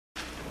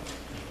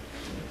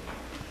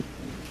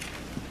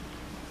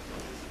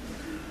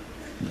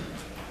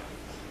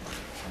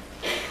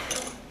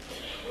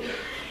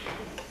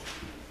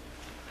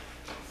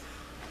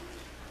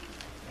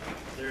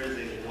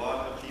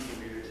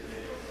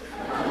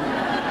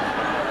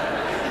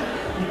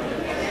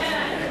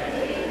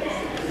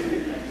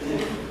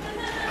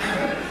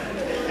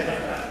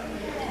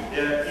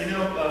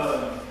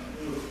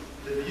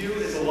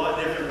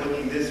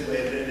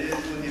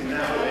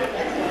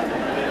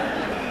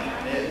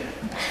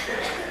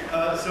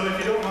So if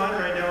you don't mind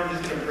right now, I'm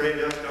just going to pray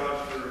and ask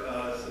God for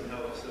some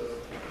help. So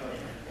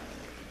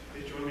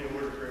please join me in a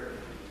word of prayer.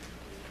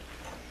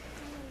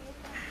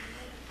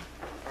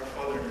 Our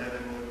Father in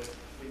heaven, Lord,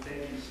 we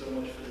thank you so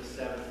much for this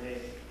Sabbath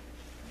day,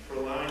 for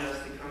allowing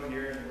us to come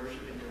here and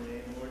worship in your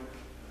name, Lord.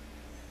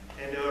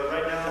 And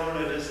right now,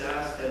 Lord, I just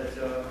ask that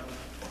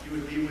you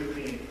would be with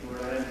me,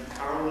 Lord. I am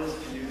powerless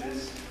to do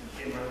this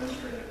in my own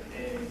strength.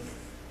 And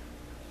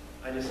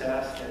I just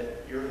ask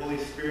that your Holy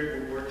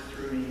Spirit will work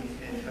through me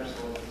and touch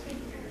all of the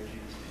people here in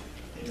Jesus'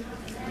 name.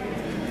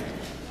 Amen.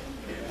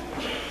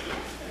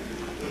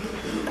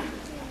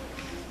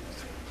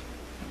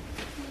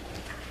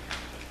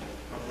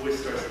 My voice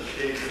starts to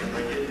shake when I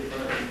get in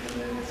front of people,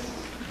 and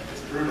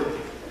it's brutal.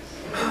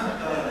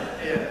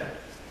 Yeah,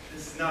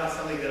 this is not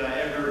something that I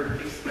ever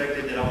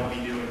expected that I would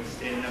be doing,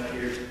 standing up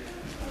here,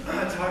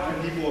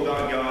 talking to people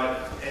about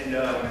God. And,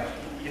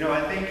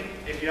 I think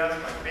if you ask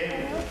my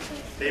family,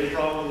 they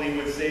probably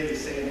would say the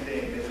same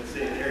thing. They would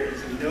say there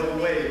is no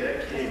way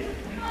that kid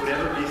would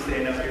ever be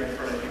standing up here in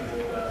front of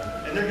people.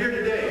 And they're here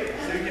today,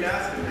 so you can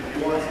ask them if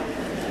you want to.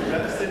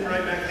 That's sitting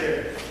right back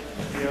there.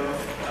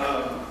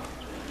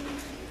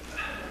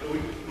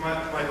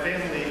 My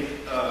family,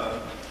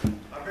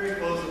 I'm very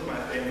close with my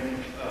family.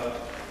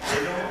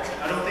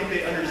 I don't think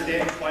they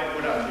understand quite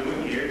what I'm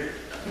doing here.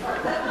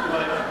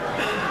 But,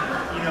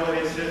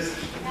 it's just,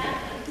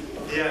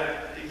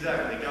 yeah,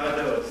 exactly. God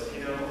knows.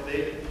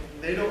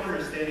 They don't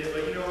understand it,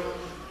 but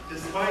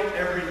despite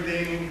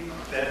everything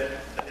the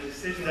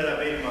decision that I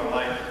made in my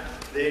life,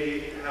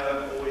 they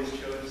have always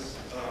chose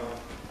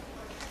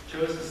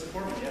to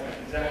support me. Yeah,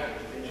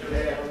 exactly. They chose to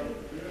support me.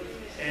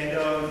 And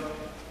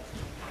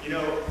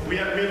we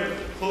have a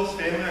close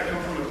family. I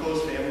come from a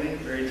close family,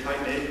 very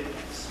tight knit,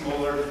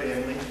 smaller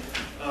family.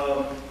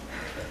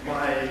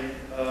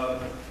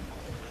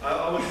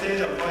 I would say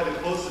that I'm probably the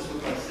closest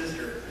with my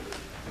sister.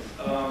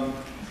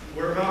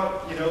 We're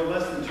about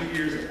less than 2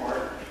 years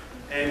apart.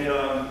 And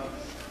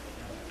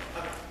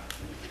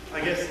I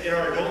guess in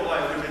our adult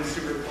life, we've been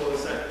super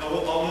close. I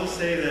will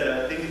say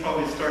that things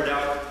probably started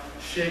out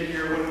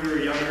shakier when we were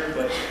younger,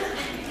 but,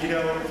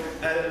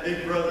 as a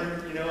big brother,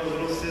 a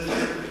little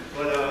sister.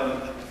 But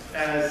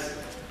as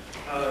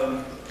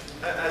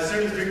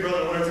soon as big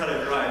brother learns how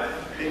to drive,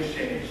 things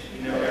change,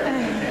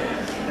 everything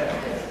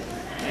changes.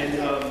 And,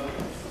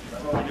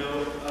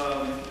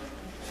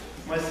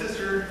 my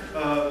sister,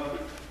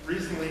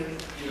 recently,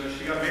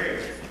 she got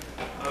married.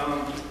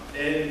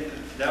 And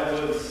that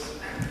was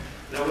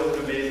an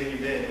amazing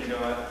event,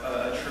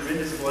 a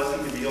tremendous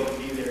blessing to be able to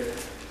be there.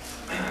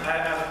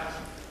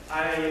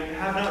 I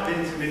have not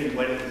been to many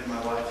weddings in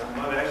my lifetime.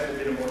 I've actually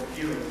been to more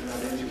funerals than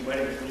I've been to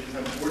weddings, which is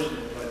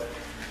unfortunate. But,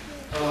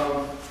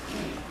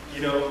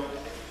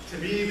 to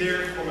be there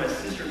for my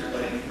sister's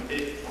wedding,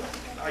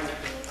 I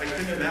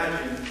couldn't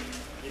imagine,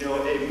 a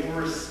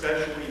more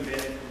special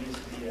event for me to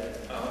be at.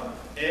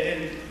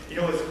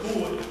 It's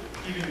cool.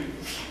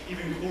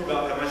 Even cooler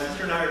about that, my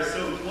sister and I are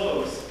so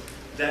close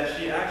that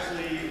she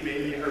actually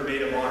made me her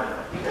maid of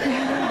honor. I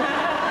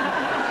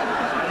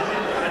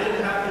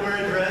didn't have to wear a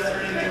dress or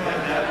anything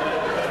like that, but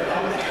I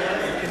was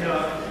blessed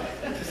enough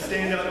to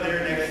stand up there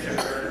next to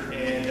her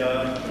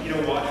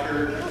and watch her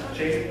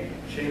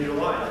change her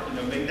life.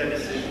 Make that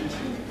decision to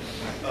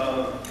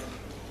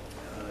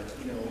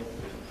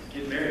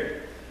get married.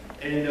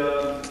 And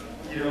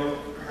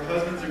her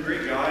husband's a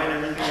great guy and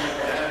everything like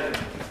that. And,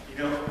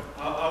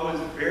 I was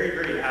very,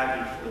 very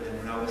happy for them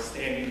when I was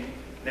standing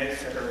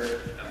next to her.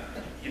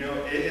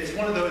 It's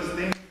one of those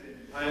things that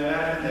I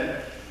imagine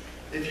that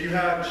if you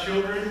have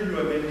children who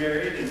have been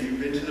married and you've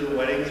been to their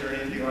weddings or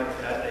anything like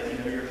that,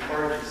 your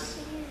heart just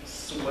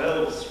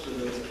swells for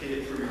those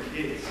kids, for your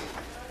kids.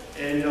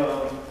 And,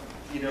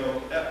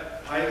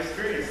 I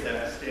experienced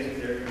that standing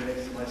there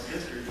next to my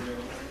sister,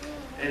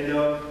 And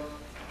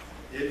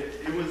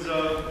it was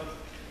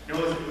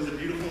a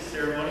beautiful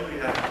ceremony. We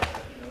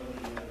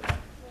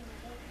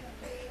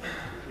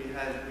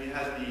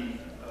had the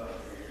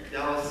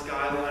Dallas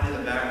skyline in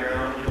the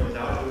background. It was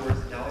outdoors.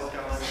 The Dallas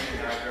skyline in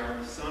the background.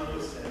 The sun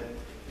was setting.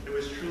 It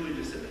was truly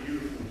just a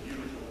beautiful,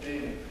 beautiful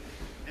thing.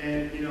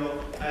 And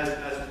as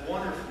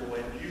wonderful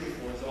and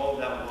beautiful as all of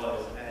that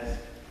was,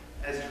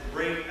 as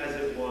great as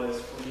it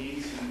was for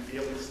me to be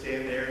able to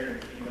stand there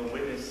and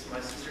witness my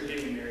sister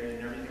getting married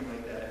and everything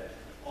like that,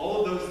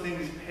 all of those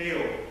things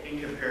pale in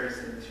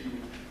comparison to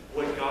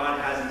what God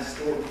has in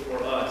store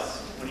for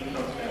us when He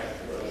comes back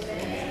for us.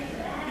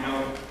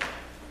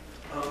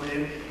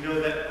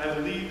 That I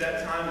believe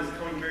that time is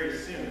coming very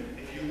soon.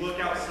 If you look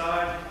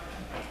outside,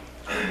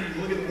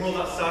 you look at the world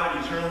outside,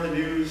 you turn on the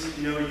news,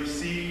 you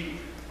see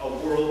a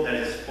world that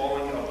is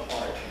falling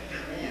apart.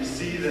 You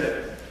see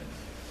that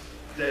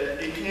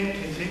it can't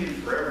continue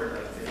forever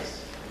like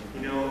this.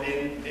 And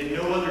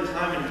no other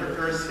time in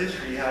Earth's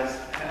history have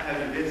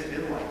events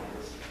been like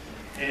this.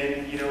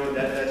 And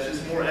that's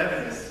just more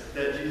evidence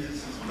that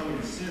Jesus is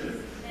coming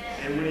soon.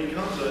 And when He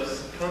comes to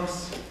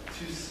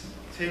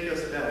take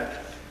us back,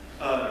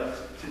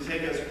 to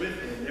take us with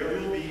Him, there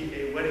will be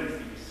a wedding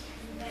feast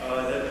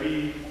that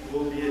we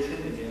will be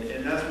attending in.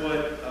 And that's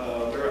what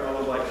where I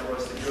would like for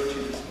us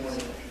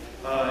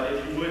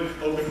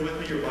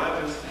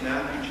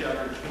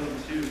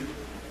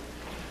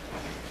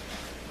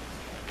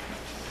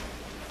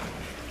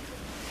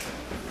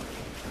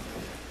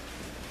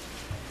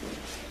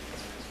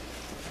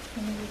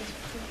So,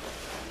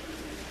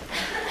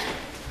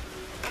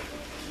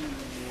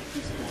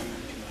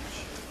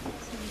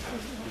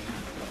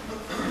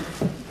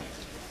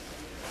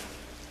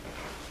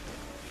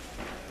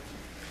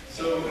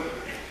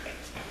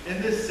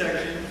 in this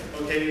section,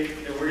 okay,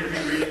 and we're going to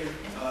be reading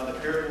the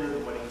parable of the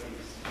wedding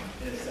feast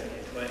in a second,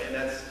 and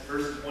that's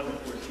verses 1 to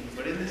 14.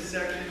 But in this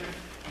section,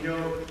 you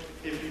know,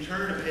 if you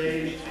turn a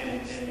page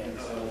and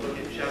look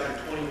at chapter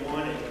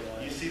 21, and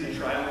you see the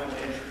triumphal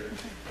entry.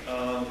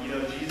 You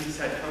know, Jesus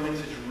had come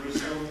into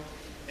Jerusalem,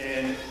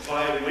 and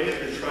by way of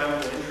the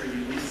triumphal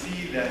entry, we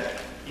see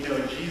that, you know,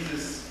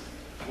 Jesus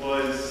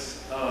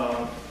was,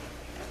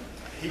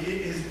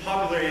 his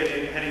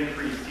popularity had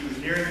increased. He was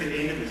nearing the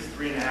end of his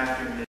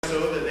 3.5 year,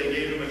 so that they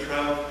gave him a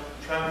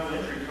triumphal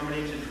entry coming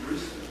into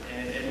Jerusalem.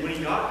 And when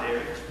he got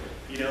there,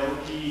 you know,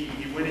 he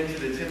went into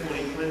the temple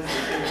and he cleansed the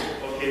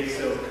temple. Okay,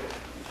 so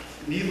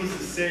needless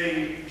to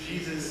say,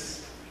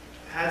 Jesus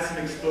had some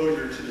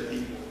exposure to the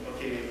people.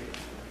 Okay,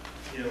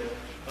 you know,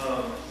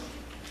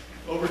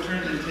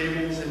 overturning the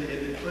tables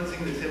and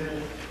cleansing the temple,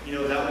 you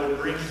know, that would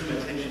bring some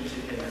attention to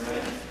him,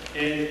 right?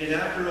 And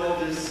after all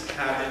this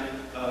happened,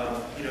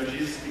 you know,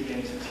 Jesus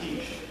began to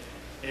teach.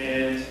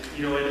 And,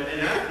 you know,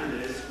 and after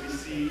this, we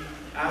see,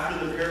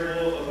 after the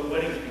parable of the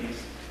wedding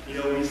feast, you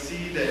know, we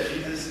see that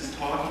Jesus is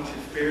talking to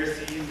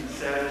Pharisees and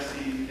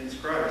Sadducees and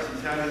scribes.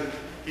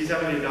 He's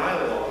having a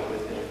dialogue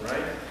with them,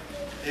 right?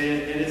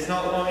 And it's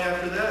not long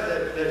after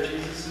that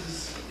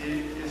Jesus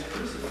is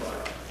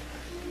crucified.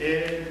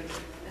 And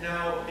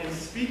now, in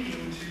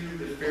speaking to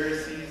the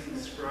Pharisees and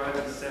scribes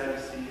and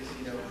Sadducees,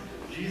 you know,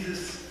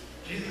 Jesus,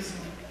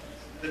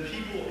 the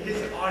people,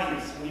 his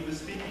audience, when he was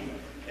speaking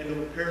in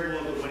the parable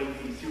of the wedding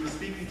feast, he was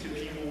speaking to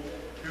people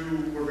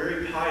who were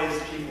very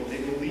pious people.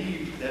 They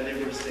believed that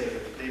they were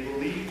saved. They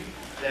believed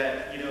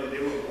that, you know, they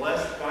were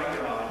blessed by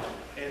God,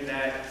 and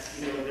that,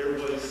 you know, there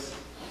was,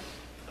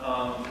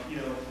 you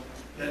know,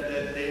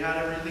 that they had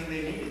everything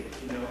they needed,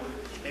 you know.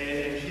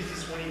 And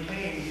Jesus, when he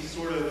came, he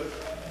sort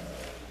of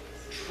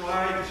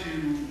tried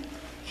to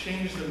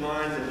change the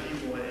minds of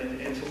people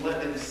and to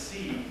let them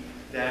see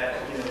that,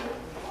 you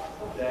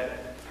know,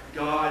 that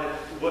God,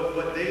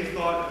 what they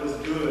thought was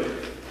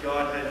good,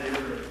 God had a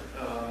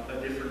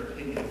different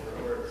opinion,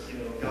 or you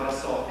know, God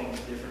saw things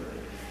differently.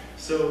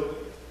 So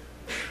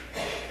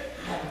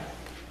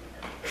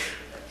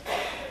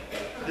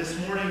this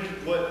morning,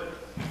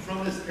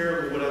 from this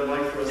parable, what I'd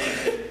like for us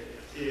to do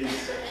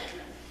is,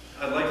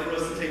 I'd like for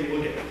us to take a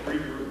look at 3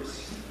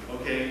 groups,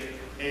 okay?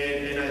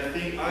 And I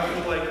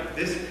feel like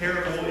this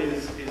parable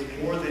is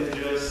more than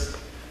just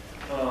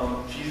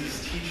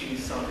Jesus teaching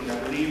something. I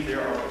believe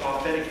there are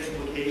prophetic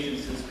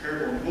implications to this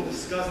parable, and we'll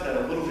discuss that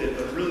a little bit,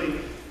 but really,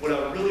 what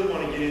I really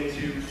want to get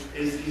into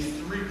is these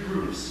 3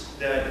 groups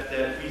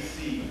that we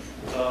see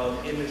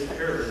in this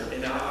parable.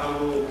 And I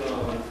will,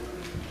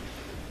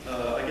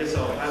 I guess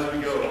as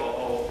we go,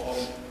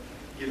 I'll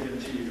give them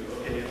to you,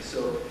 okay?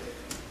 So,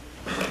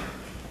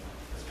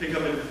 let's pick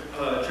up in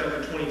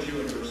chapter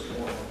 22 and verse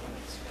 1.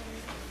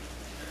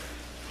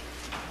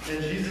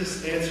 Then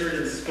Jesus answered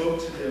and spoke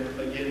to them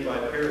again by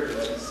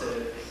parables and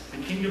said, "The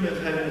kingdom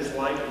of heaven is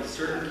like a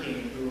certain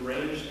king who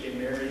arranged a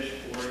marriage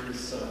for his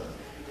son,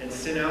 and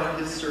sent out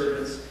his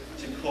servants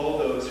to call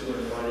those who were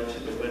invited to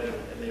the wedding,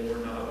 and they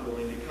were not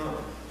willing to come."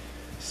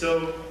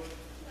 So,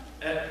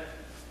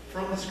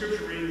 from the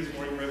scripture reading this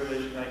morning,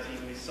 Revelation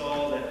 19, we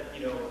saw that,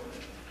 you know,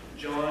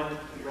 John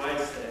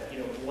writes that, you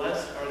know,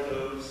 blessed are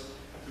those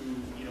who,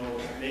 you know,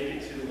 make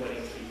it to the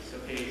wedding feast,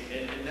 okay?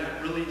 And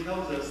that really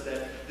tells us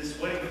that this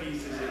wedding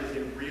feast is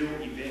a real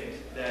event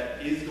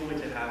that is going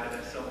to happen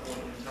at some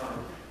point in time,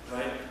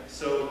 right?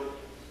 So,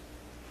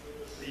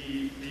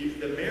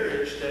 the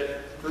marriage,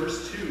 that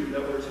verse 2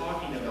 that we're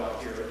talking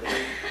about here,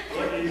 okay?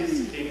 What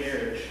is a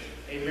marriage?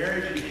 A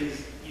marriage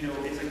is, you know,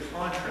 it's a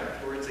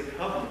contract, or it's a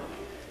covenant.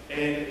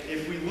 And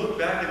if we look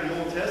back at the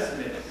Old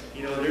Testament,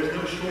 you know, there's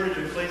no shortage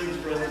of places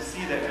for us to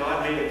see that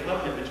God made a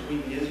covenant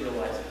between the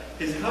Israelites.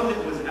 His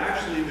covenant was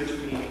actually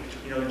between,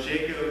 you know,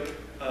 Jacob,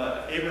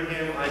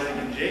 Abraham, Isaac,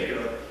 and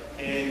Jacob,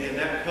 and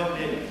that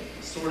covenant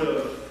sort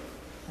of,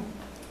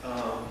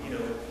 you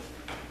know,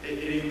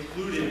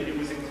 it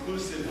was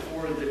inclusive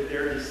for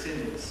their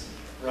descendants,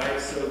 right?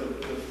 So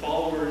the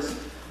followers,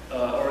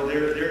 or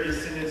their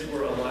descendants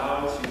were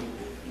allowed to,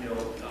 you know,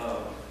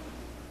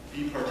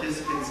 be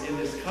participants in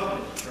this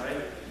covenant,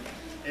 right?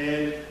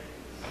 And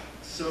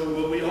so,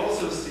 but we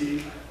also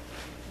see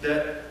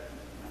that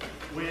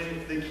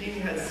when the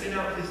king had sent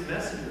out his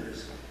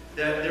messengers,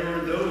 that there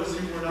were those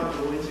who were not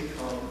willing to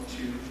come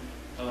to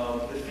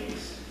the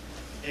feast.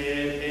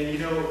 And you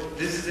know,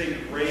 this is a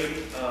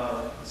great,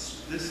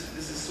 this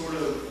is sort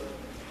of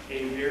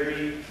a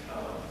very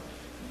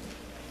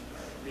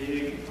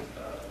big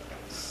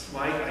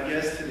smite, I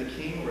guess, to the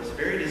king, or it's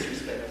very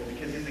disrespectful,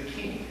 because he's a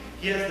king.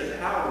 He has the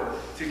power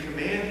to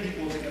command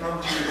people to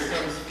come to his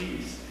son's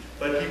feast,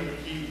 but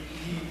he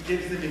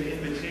gives them an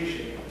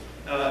invitation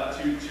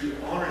to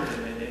honor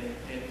them and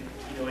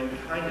you know, in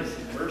kindness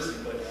and mercy,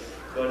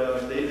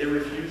 but they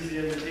refuse the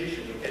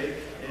invitation, okay?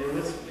 And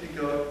let's pick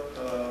up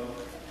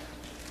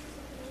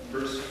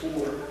verse verse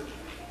 4,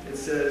 it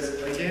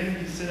says, "Again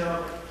he sent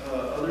out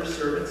other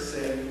servants,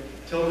 saying,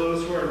 'Tell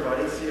those who are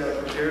invited, see, I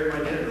have prepared my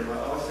dinner. My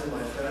oxen,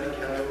 my fatted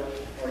cattle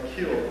are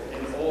killed,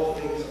 and all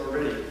things are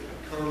ready.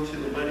 Come to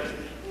the wedding.'"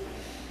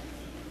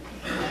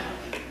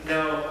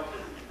 Now,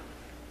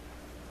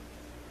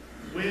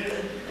 when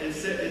it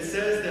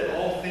says that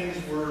all things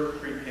were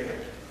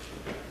prepared.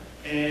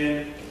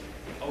 And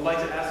I would like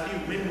to ask you,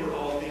 when were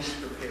all things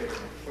prepared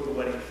for the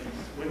wedding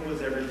feast? When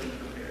was everything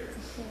prepared?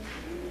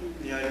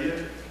 Any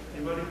idea?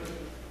 Anybody?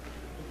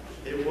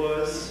 It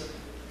was,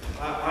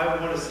 I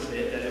want to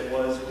submit that it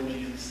was when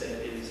Jesus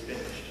said, "It is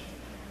finished."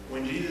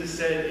 When Jesus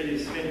said, "It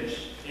is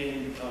finished,"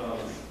 in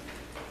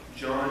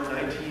John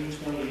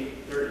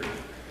 19:28-30,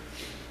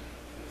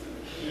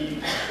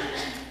 he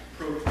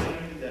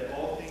proclaimed that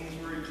all things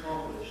were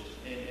accomplished,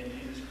 and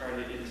Jesus cried,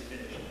 "It is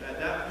finished." At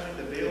that point,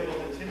 the veil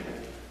of the temple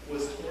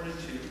was torn in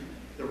two,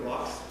 the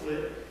rocks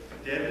split,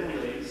 dead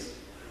were raised,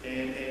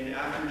 and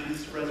after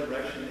Jesus'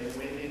 resurrection, they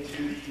went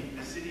into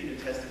the city to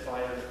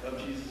testify of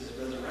Jesus'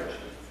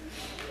 resurrection.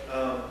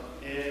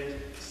 And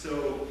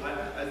so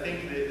I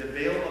think that the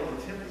veil of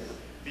the temple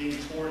being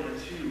torn in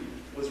two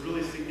was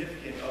really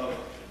significant of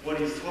what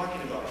he's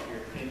talking about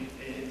here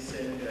in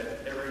saying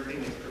that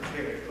everything is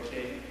prepared,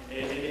 okay?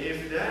 And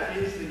if that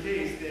is the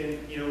case,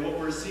 then, what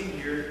we're seeing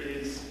here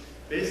is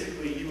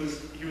basically he was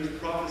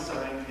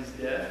prophesying his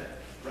death,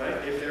 right?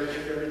 If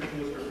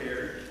everything was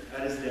prepared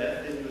at his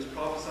death, then he was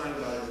prophesying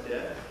about his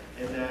death,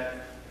 and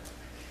that,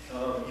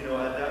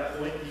 at that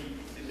point,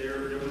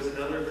 there was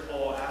another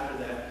call after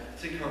that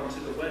to come to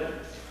the wedding,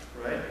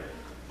 right?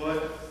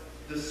 But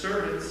the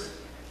servants,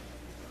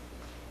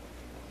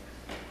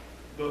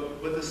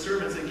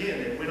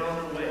 again, they went on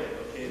their way,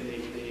 okay?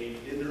 They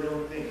did their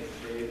own thing.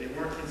 They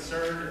weren't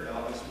concerned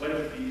about this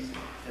wedding feast,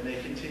 and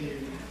they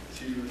continued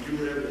to do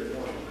whatever they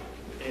wanted.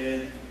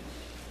 And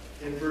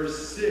in verse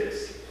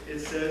 6, it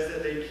says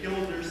that they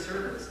killed their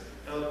servants.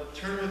 Now,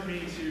 turn with me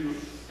to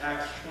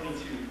Acts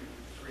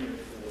 22:3 and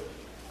 4.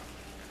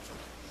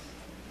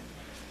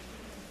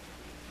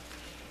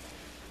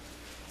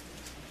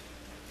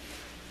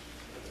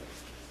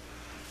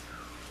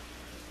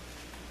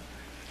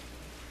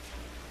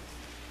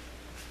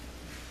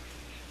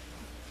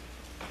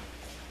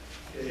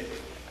 Okay.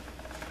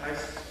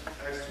 Acts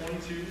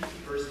 22,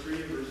 verse 3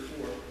 and verse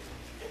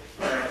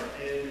 4.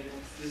 And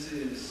this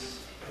is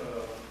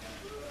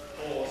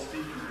Paul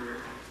speaking here.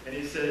 And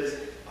he says,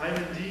 "I am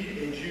indeed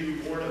a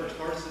Jew born of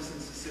Tarsus in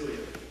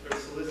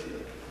Cilicia,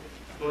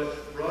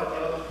 but brought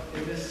up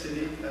in this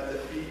city at the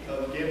feet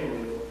of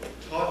Gamaliel,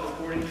 taught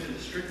according to the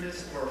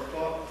strictness of our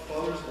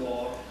father's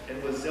law,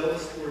 and was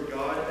zealous toward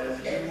God as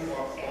you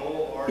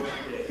all are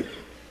today.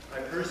 I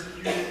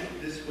persecuted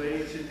this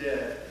way to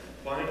death,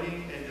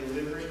 binding and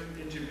delivering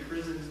into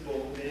prisons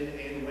both men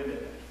and women."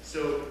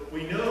 So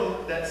we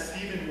know that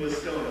Stephen was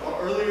stoned.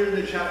 Earlier in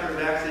the chapter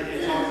of Acts,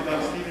 it talks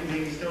about Stephen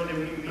being stoned, and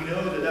we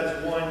know that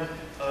that's one,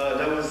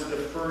 that was the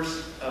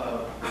first,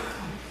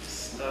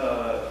 what's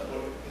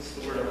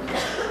the word I'm looking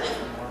for?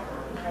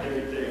 There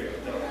you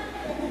go.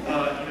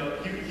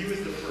 He was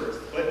the first.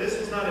 But this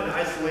was not an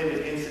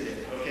isolated incident,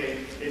 okay?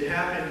 It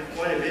happened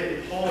quite a bit,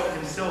 and Paul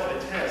himself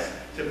attests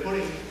to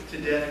putting to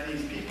death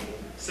these people.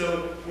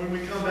 So when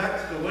we come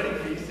back to the wedding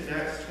feast in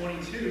Acts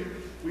 22,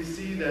 we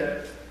see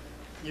that,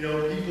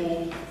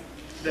 people,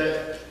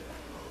 that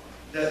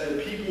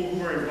the people who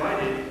were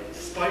invited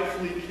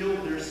spitefully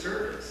killed their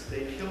servants.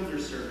 They killed their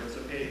servants,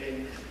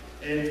 okay?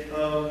 And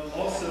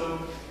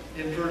also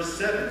in verse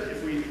 7,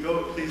 if we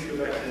go, please go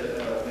back to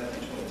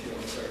Matthew 22,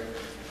 I'm sorry,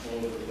 I'm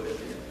all over the place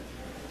here.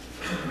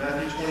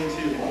 Matthew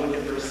 22, we'll look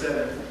at verse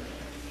 7.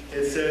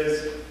 It says,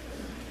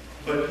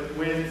 "But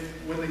when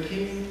the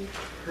king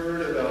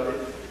heard about it,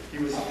 he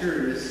was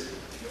furious,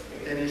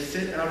 and he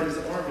sent out his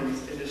armies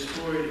and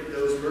destroyed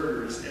those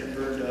murderers and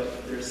burned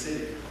up their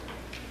city."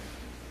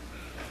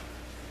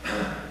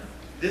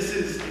 This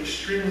is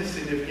extremely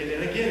significant,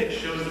 and again, it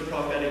shows the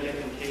prophetic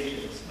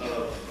implications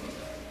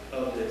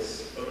of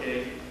this,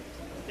 okay?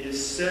 It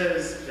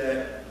says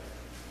that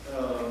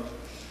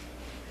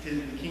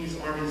the king's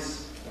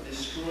armies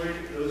destroyed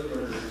those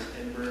murderers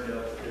and burned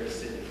up their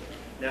city.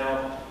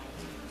 Now,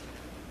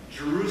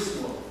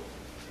 Jerusalem,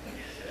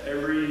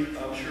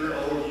 I'm sure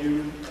all of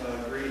you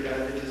great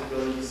Adventist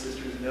brothers and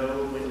sisters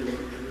know when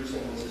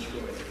Jerusalem was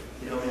destroyed.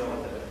 You help me out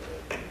with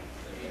that.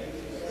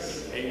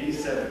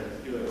 87.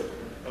 Good.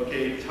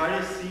 Okay,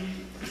 Titus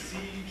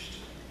besieged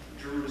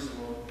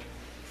Jerusalem,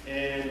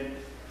 and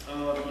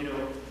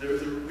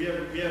we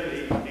have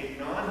a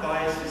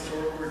non-biased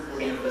historical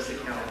recording of this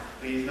account.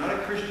 He's not a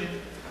Christian.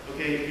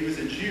 Okay, he was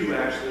a Jew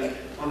actually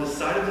on the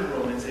side of the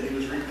Romans, and he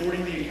was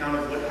recording the account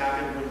of what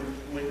happened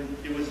when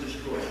it was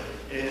destroyed.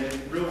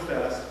 And real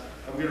fast,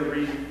 I'm going to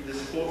read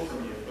this quote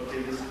from you.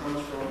 Okay, this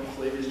comes from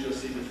Flavius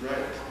Josephus'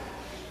 writings.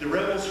 "The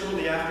rebels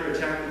shortly after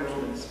attacked the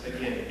Romans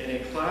again, and a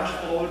clash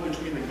followed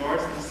between the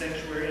guards of the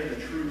sanctuary and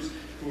the troops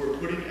who were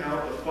putting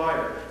out the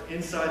fire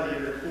inside the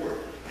inner court.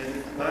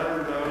 And the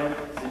latter routed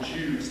the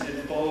Jews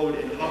and followed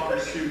in hot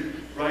pursuit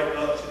right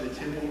up to the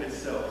temple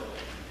itself.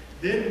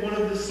 Then one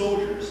of the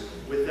soldiers,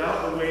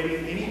 without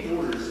awaiting any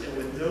orders and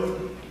with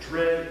no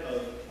dread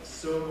of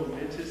so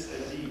momentous a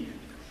deed,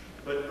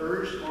 but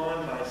urged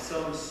on by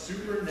some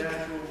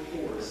supernatural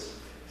force,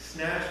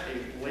 snatched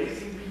a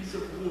blazing piece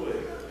of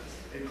wood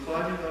and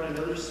climbing on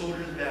another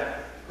soldier's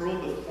back,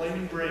 hurled the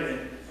flaming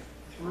brand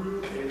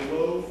through a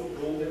low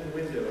golden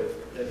window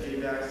that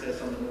gave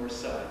access on the north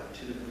side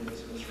to the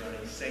rooms of the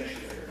surrounding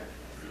sanctuary.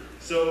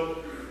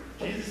 So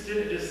Jesus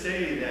didn't just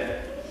say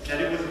that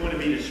it was going to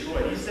be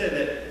destroyed. He said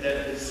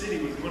that the city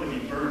was going to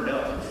be burned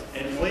up.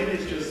 And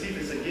Flavius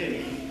Josephus,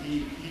 again,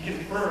 he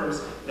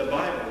confirms the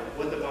Bible,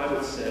 what the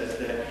Bible says,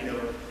 that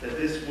that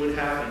this would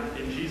happen.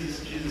 And Jesus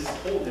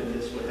told them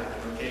this would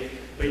happen, okay?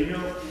 But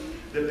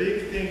the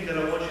big thing that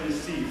I want you to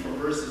see from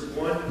verses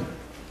 1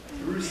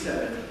 through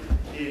 7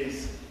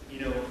 is,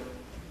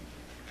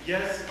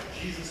 yes,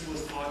 Jesus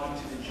was talking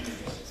to the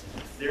Jews.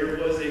 There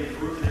was a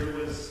group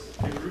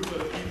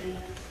of people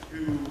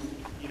who,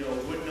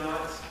 would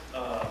not,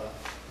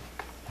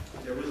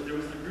 there was a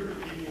group of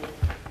people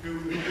who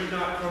would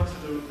not come to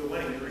the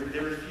wedding. They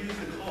refused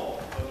the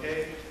call, okay?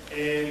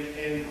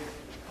 And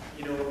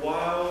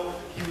while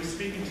he was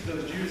speaking to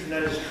those Jews, and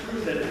that is true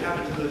that it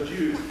happened to those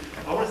Jews,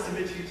 I want to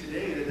submit to you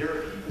today that there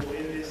are people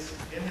in this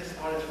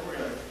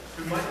auditorium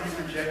who might be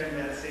rejecting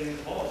that same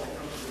call to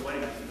come to the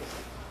wedding feast.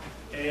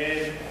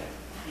 And,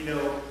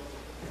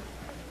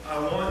 I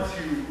want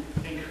to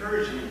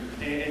encourage you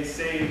and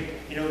say,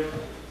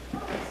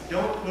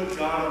 don't put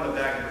God on the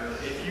back burner.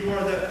 If you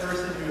are that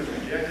person who is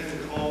rejecting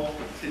the call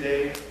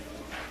today,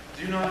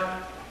 do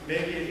not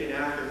make it an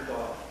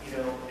afterthought.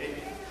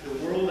 The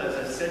world, as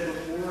I said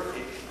before,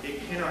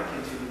 it cannot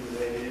continue the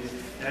way it is.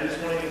 And I just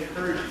want to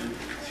encourage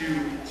you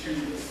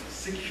to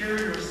secure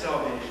your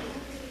salvation.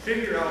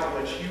 Figure out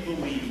what you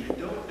believe.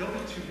 Don't be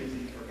too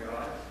busy for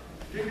God.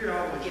 Figure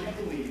out what you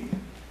believe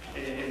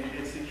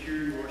and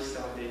secure your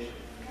salvation.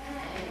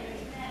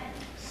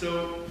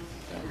 So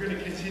we're going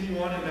to continue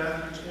on in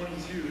Matthew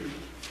 22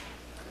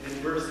 in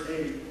verse 8.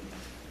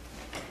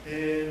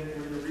 And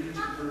we're going to read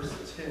to verse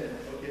 10,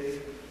 okay?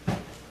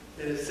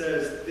 And it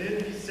says,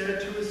 Then he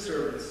said to his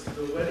servants,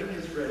 The wedding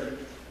is ready,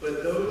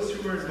 but those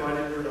who were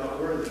invited were not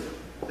worthy.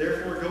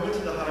 Therefore go into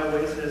the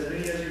highways, and as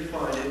many as you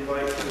find,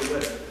 invite to the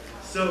wedding.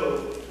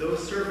 So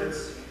those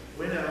servants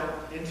went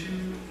out into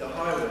the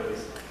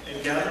highways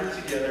and gathered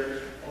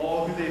together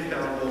all who they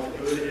found, both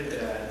good and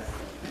bad.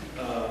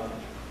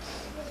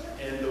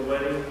 And the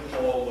wedding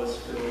hall was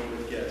filled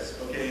with guests.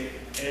 Okay,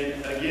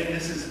 and again,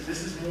 this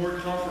is more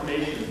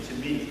confirmation to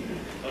me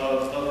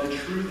of the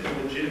truth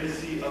and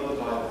legitimacy of the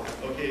Bible.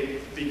 Okay,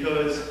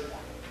 because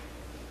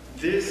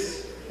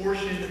this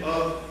portion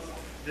of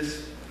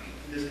this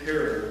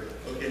parable,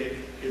 okay,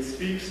 it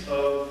speaks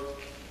of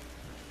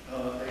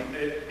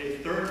a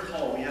third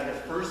call. We had a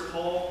first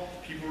call,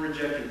 people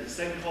rejected it. The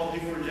second call,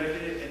 people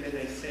rejected it, and then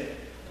they sent.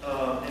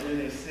 And then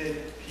they sent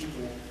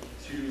people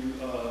to,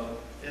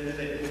 and then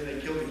they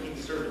killed the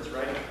king's servants,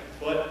 right?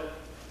 But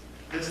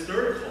this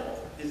third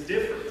call is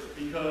different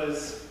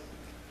because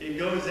it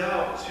goes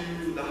out to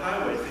the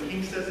highways. The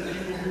king says to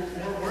people who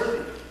weren't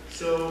worthy.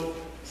 So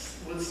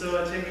let's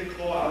take the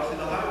call out to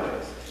the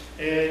highways.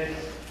 And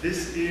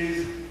this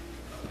is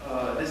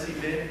this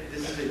event.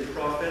 This is a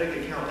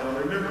prophetic account. Now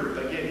remember,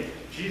 again,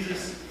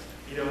 Jesus.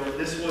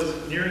 This was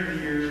nearing the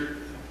year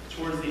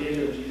towards the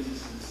end of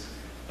Jesus'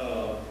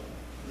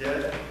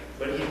 death,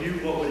 but he knew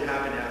what would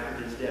happen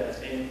after his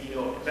death. And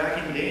back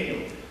in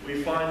Daniel,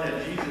 we find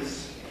that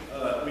Jesus,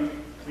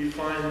 we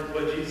find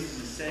what Jesus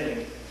is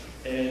saying,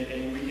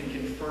 and we can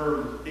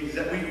confirm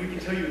exactly. We can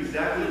tell you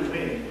exactly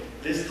when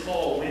this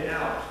call went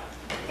out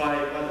by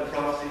the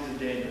prophecies of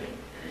Daniel.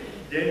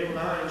 Daniel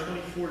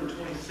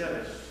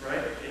 9:24-27,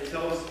 right? It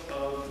tells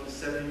of the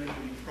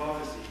 70-week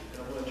prophecy.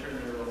 And I'm going to turn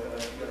there real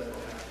fast. You guys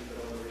don't have to, but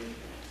I'm going to read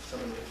some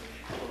of it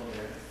on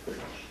there.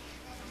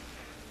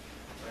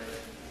 Right?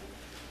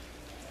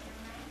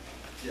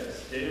 Yes,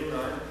 Daniel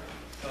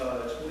 9:24-27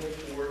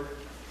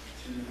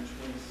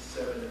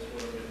 is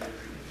what I'm going to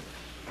read.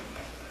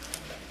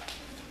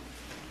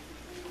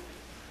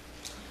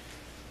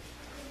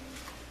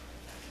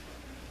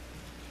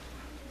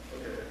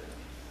 Okay.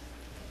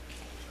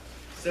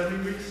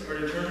 70 weeks are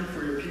determined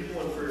for your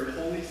people and for your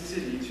holy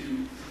city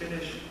to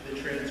finish the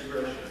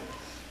transgression,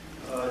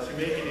 to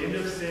make an end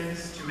of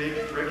sins, to make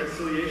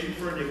reconciliation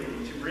for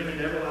iniquity, to bring in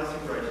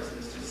everlasting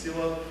righteousness, to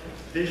seal up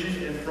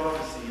vision and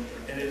prophecy,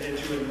 and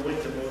to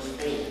anoint the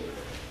most holy.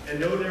 And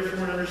know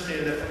therefore and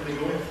understand that from the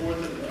going forth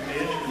of the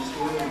command to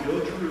restore and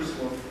rebuild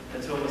Jerusalem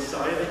until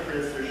Messiah the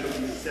Prince, there shall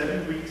be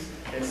 7 weeks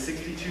and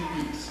 62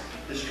 weeks.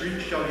 The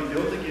street shall be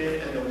built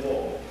again and the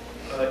wall.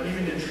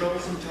 Even in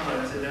troublesome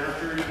times, and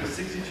after the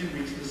 62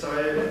 weeks,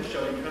 Messiah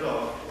shall be cut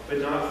off, but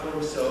not for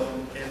himself,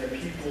 and the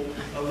people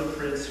of the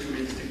Prince who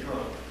is to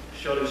come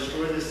shall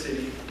destroy the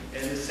city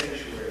and the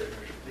sanctuary.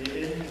 The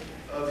end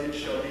of it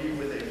shall be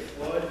with a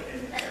flood,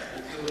 and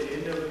until the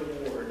end of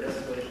the war,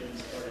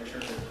 desolations are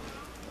determined.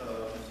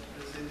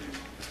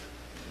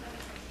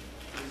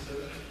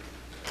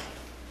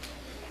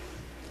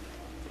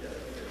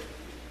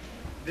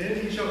 Then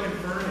he shall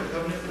confirm a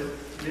covenant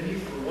with many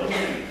for 1 year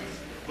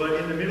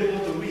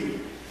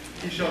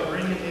shall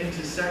bring it in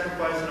to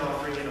sacrifice an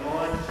offering, and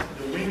on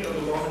the wing of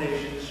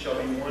abominations shall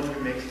be one who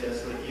makes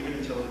desolate, even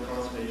until the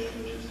consummation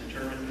which is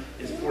determined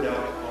is poured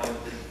out on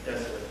the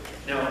desolate.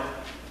 Now,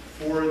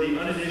 for the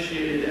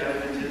uninitiated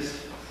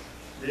Adventist,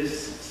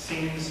 this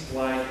seems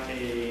like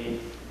a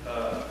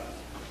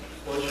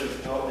bunch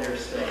of out there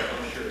stuff,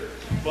 I'm sure.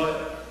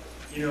 But,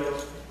 you know,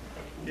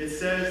 it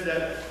says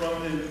that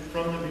from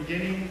the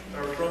beginning,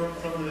 or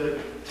from the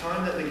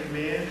time that the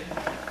command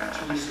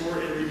to restore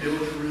and rebuild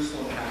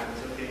Jerusalem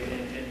happens, okay,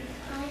 and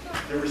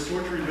the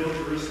restore to rebuild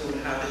Jerusalem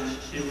happens,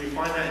 and we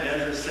find that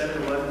in Ezra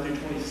 7:11 through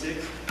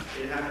 26.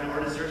 It happened.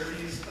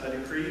 Artaxerxes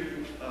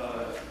decreed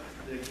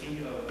the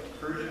king of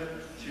Persia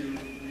to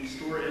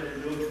restore and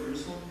rebuild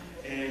Jerusalem,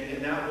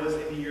 and that was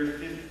in the year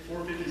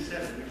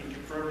 457. We can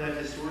confirm that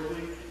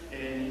historically.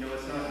 And, you know,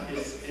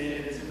 it's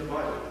in the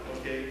Bible,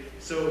 okay?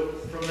 So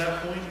from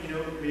that point, you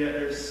know,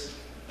 there's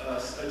a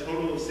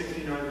total of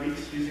 69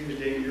 weeks using the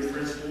day-year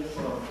principle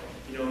from,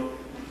 you know,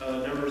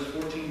 Numbers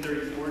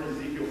 14:34 and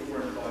Ezekiel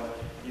 4 and 5.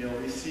 You know,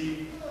 we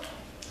see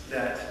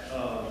that,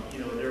 you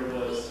know, there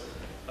was,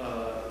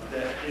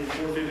 that in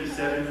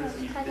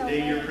 457, the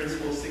day-year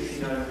principle is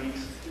 69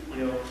 weeks.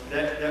 You know,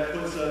 that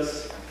puts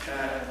us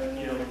at,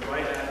 you know,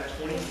 right at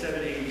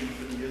 27 AD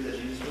for the year that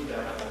Jesus was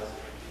baptized,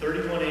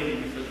 31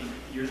 AD for the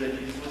year that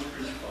Jesus was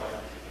crucified,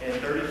 and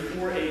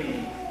 34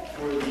 AD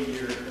for the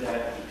year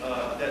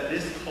that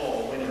this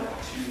call went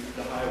out to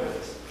the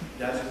highways.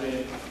 That's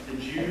when the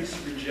Jews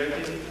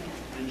rejected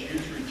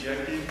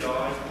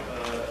God's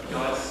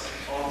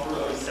offer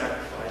of a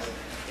sacrifice,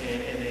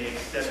 and they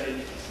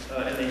accepted,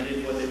 and they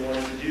did what they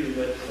wanted to do,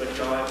 but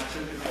God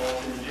took the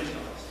call to the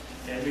Gentiles.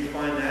 And we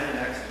find that in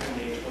Acts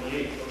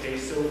 28:28. Okay,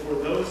 so for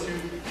those who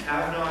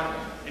have not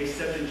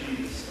accepted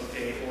Jesus,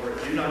 okay, or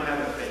do not have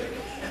a faith,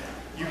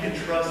 you can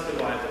trust the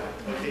Bible.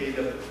 Okay,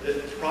 the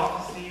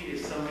prophecy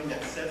is something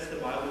that sets the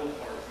Bible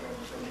apart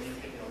from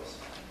anything else.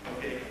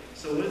 Okay,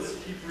 so let's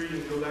keep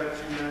reading. Go back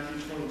to Matthew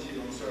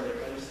 22. I'm sorry,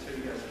 I just took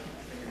you guys.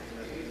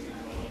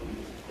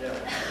 Yeah,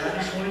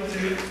 Matthew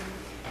 22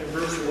 and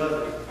verse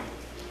 11.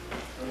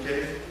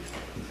 Okay.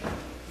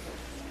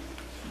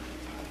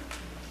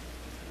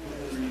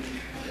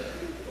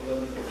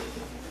 11, 14.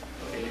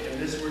 Okay,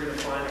 and this we're going to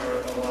find our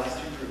last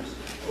two groups.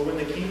 But when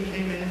the king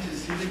came in to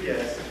see the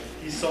guests,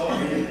 he saw a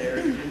man there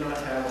who did not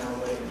have on a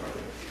wedding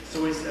garment.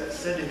 So he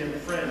said to him,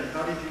 "Friend,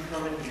 how did you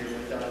come in here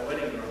without a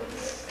wedding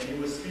garment?" And he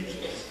was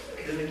speechless.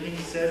 Then the king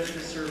said to the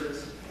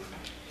servants,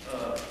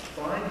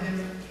 "Bind him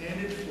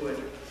hand and foot,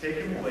 take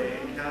him away,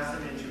 and cast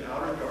him into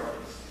outer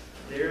darkness.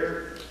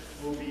 There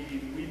will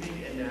be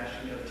weeping and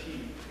gnashing of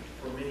teeth,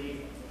 for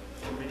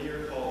many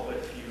are called,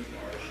 but few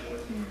are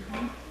chosen."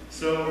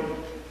 So,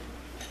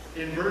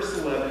 in verse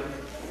 11,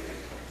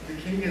 the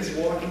king is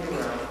walking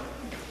around,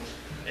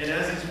 and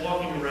as he's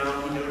walking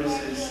around, he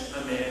notices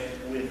a man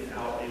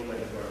without a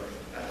wedding garment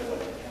at the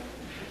wedding.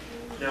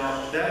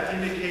 Now, that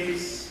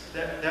indicates,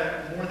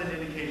 that more than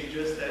indicates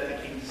just that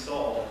the king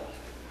saw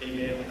a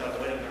man without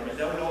a wedding garment.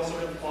 That would also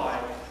imply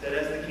that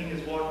as the king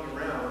is walking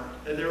around,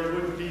 that there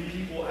would be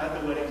people at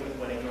the wedding with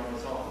wedding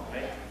garments on,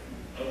 right?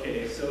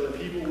 Okay, so the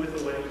people with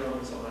the wedding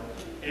garments on.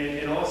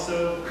 And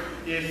also,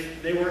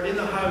 if they were in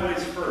the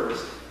highways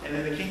first, and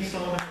then the king saw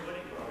them in the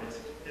wedding garments,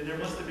 then there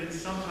must have been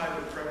some type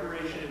of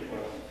preparation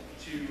involved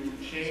to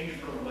change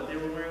from what they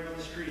were wearing on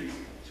the streets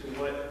to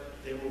what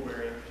they were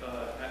wearing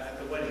at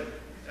the wedding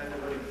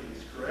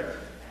feast, correct?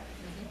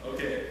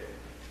 Okay,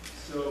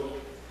 so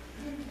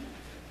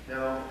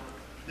now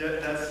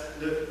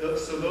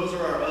so those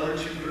are our other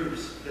two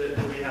groups. That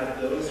we have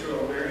those who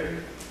are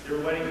wearing their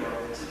wedding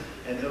garments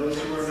and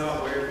those who are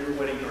not wearing their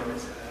wedding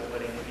garments at a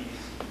wedding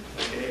feast.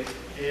 Okay,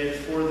 and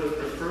for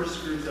the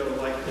first group that I would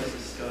like to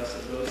discuss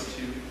of those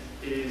two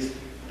is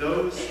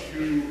those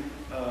who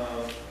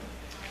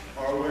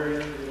are wearing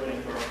their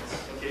wedding garments.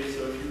 Okay,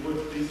 so if you would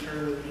please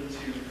turn with me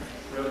to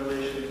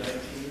Revelation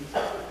 19.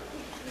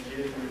 And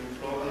again, we will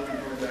probably be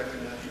going back to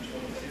Matthew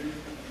 22.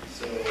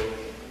 So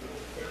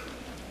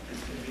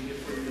it's convenient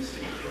for you to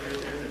stick your finger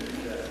there and do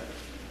that.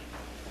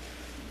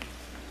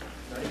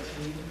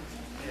 19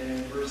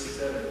 and verse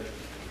 7.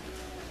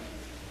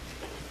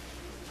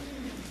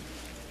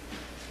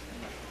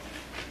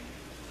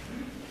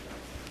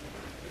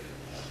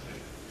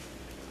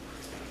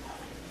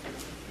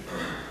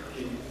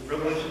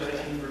 Revelation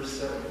 19, verse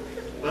 7.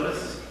 Let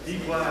us be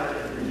glad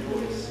and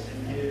rejoice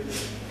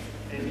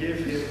and give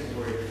him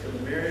glory, for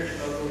the marriage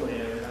of the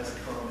Lamb has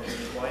come, and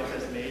his wife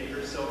has made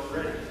herself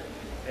ready.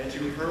 And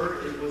to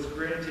her it was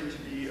granted to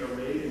be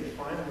arrayed in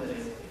fine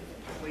linen,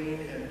 clean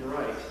and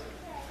bright,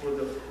 for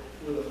the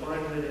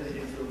fine linen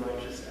is the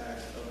righteous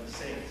act of the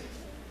saints.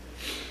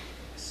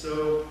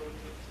 So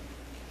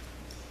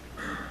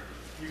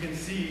you can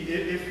see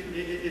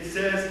it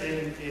says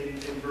in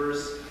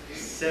verse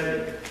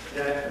 7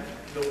 that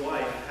the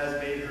wife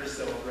has made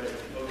herself ready.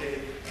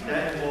 Okay,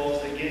 that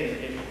involves again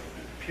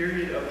a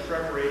period of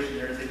preparation.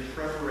 There is a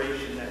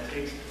preparation that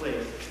takes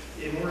place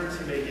in order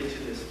to make it to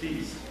this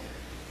feast.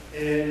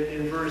 And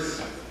in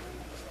verse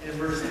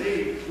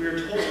 8, we are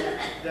told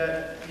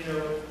that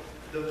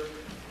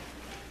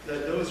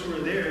that those who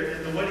are there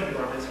in the wedding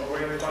garments are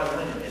wearing fine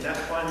linen, and that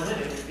fine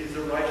linen is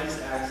the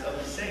righteous acts of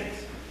the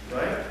saints,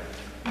 right?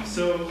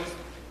 So,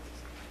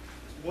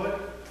 I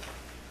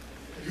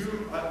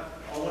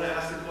want to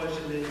ask the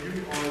question then, who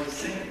are the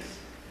saints?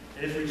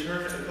 And if we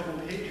turn a couple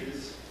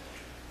pages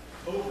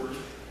over,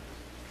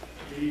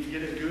 we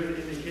get a good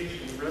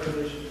indication. In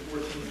Revelation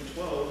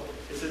 14-12,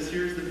 it says,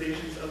 here's the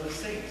patience of the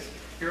saints.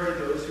 Here are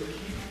those who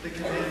keep the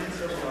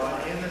commandments of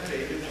God and the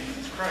faith of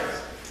Jesus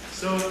Christ.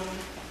 So,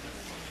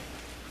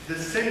 the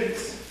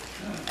saints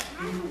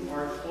who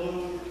are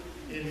clothed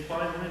in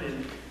fine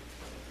linen,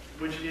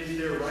 which is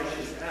their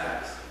righteous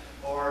acts,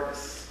 are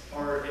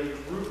a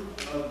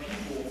group of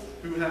people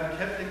who have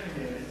kept the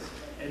commandments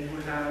and who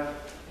have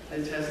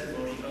the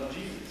testimony of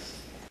Jesus.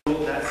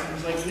 Well, that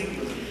seems like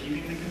legalism,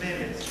 keeping the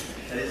commandments.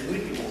 That is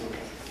legalism.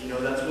 You know,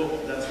 that's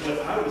what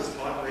I was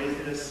taught, raised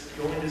in us,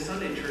 going to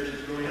Sunday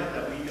churches growing up,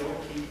 that we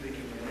don't keep the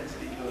commandments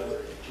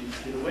because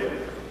Jesus did away with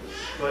them.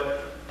 But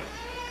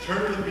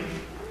turn with me.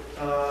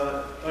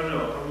 I'm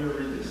going to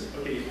read this.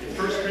 Okay, in 1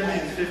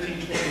 Corinthians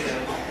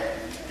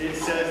 15:29, it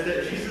says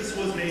that Jesus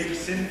was made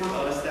sin for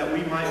us that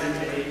we might be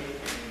made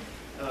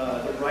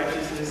the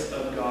righteousness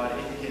of God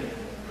in him.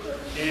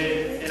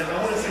 And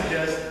I want to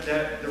suggest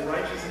that the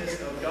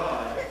righteousness of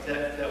God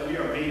that we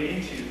are made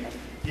into,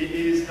 it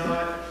is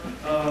not.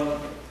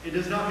 It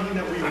does not mean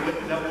that we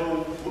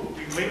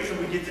wait till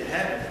we get to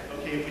heaven.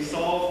 Okay, if we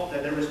saw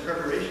that there was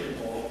preparation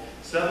involved,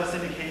 so that must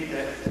indicate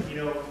that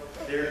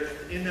there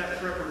in that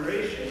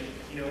preparation,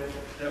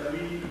 that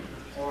we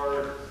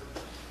are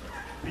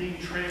being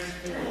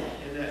transformed,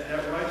 and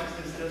that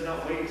righteousness does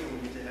not wait till we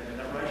get to heaven.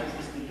 That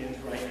righteousness begins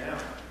right now.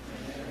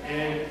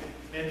 And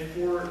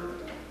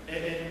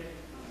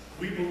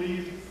we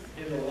believe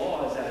in the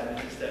law as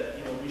Adventists that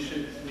we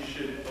should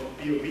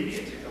be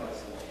obedient to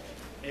God's law.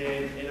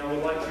 And I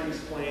would like to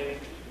explain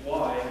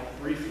why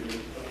briefly.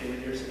 Okay,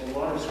 there's a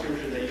lot of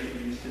scripture that you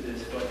can use to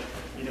this, but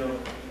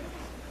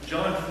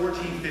John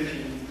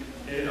 14:15.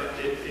 And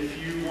if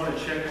you want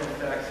to check on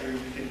facts here,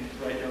 you can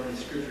write down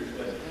these scriptures.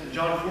 But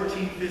John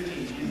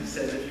 14:15, Jesus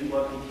says, "If you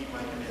love me, keep my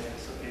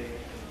commandments." Okay,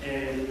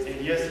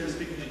 and yes, he was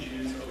speaking to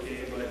Jews. Okay,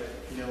 but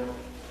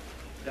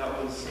that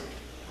was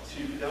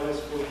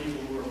for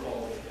people who were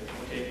following him.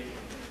 Okay,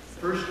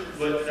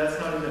 but that's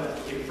not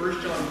enough. Okay,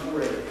 1 John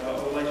 4:8. I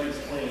would like to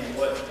explain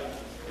what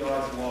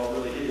God's law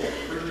really is.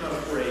 1 John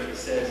 4:8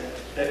 says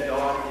that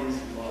God is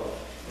love.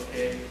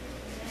 Okay,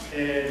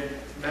 and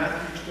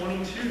Matthew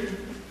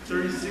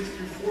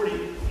 22:36-40,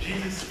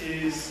 Jesus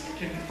is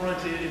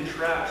confronted and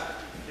trapped.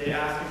 They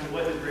ask him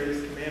what the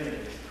greatest commandment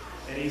is.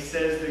 And he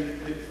says the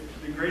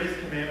greatest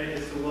commandment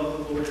is to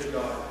love the Lord your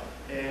God.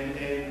 And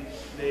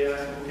they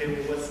ask him, okay,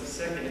 well, what's the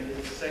second? And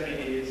the second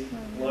is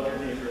love your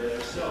neighbor as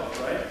yourself,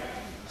 right?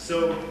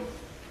 So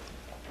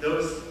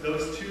those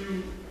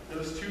two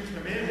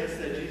commandments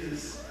that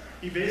Jesus,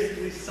 he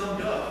basically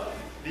summed up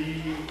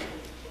the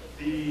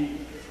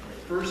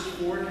first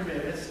 4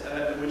 commandments,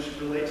 which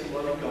relate to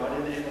loving God,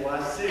 and then the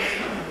last 6,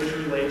 which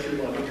relate to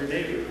loving your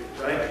neighbor,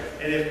 right?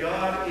 And if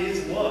God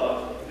is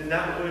love, then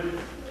that would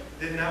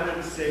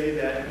say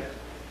that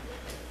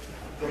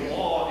the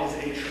law is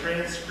a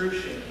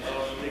transcription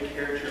of the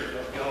character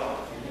of God.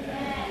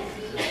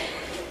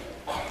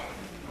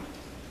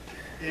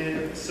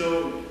 And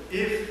so,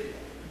 if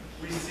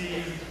we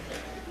see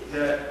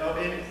that,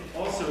 and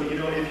also,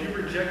 if you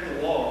reject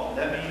the law,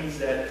 that means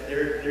that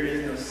there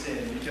is no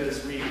sin,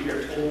 because we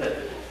are told that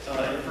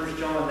in 1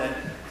 John that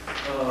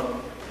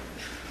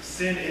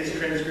sin is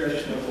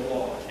transgression of the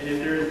law. And if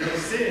there is no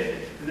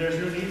sin, then there's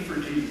no need for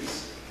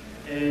Jesus.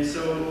 And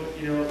so,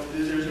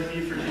 there's no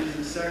need for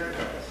Jesus'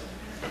 sacrifice.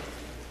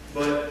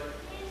 But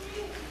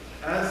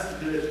as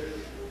the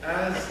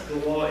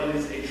law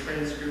is a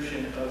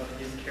transcription of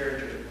his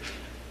character,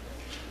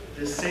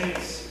 the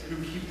saints who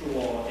keep the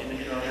law in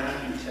our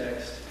Matthew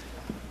text,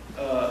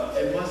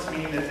 it must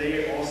mean that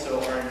they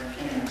also are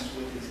infused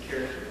with his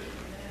character.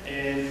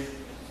 And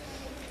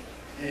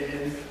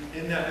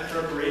in that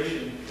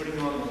preparation, putting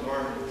on the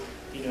garment,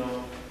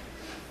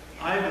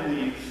 I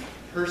believe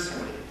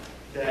personally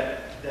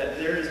that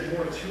there is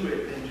more to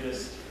it than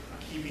just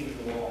keeping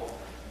the law.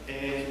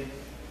 And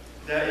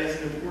that is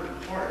an important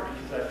part,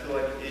 because I feel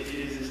like it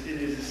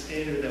is a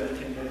standard that we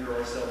can measure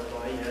ourselves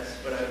by, yes,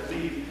 but I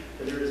believe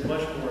that there is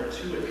much more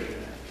to it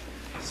than that.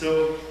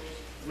 So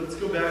let's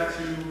go back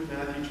to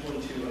Matthew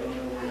 22. I don't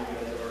know where you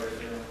guys are right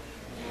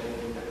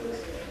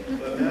now.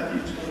 But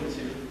Matthew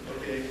 22,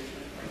 okay,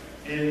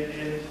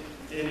 and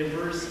in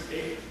verse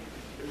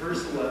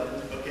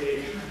 11, okay,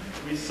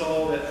 we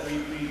saw that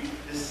we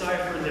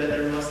deciphered that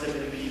there must have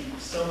been people,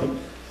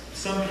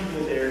 some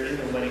people there in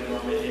the wedding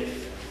garment,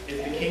 if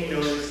the king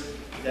noticed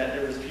that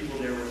there was people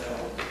there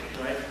without,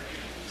 right?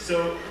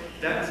 So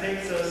that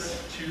takes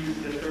us to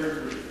the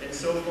third group. And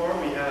so far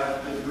we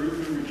have the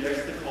group who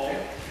rejects the call.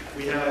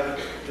 We have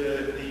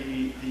the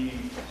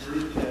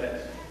group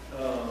that,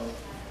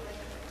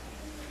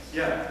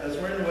 that's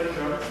wearing the wedding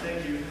garments.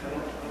 Thank you. I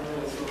don't know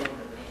what's going on right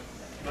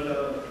now. But,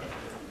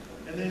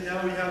 and then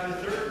now we have the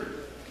third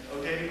group,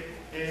 okay?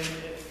 And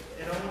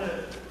I want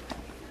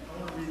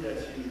to read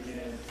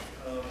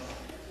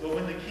But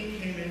when the king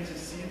came in to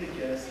see the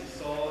guests, he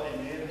saw a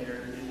man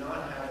there who did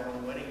not have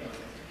on a wedding garment.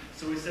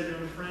 So he said to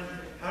him, "Friend,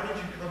 how did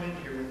you come in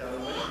here without a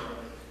wedding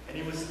garment?" And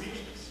he was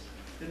speechless.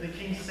 Then the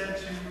king said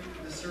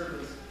to the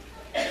servants,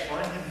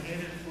 "Bind him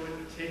hand and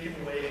foot, take him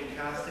away, and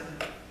cast him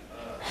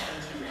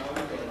into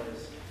outer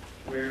darkness,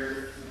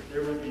 where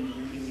there will be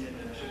weeping and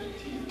gnashing of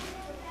teeth."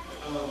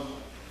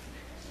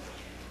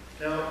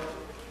 Now,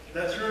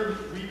 that term,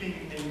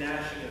 weeping and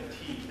gnashing of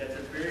teeth, that's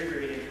a very,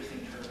 very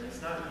interesting term.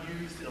 It's not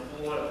used in a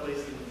whole lot of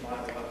places in the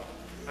Bible.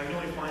 I can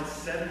only find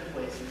 7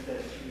 places that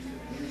it's used in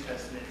the New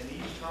Testament, and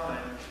each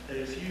time that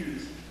it's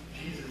used,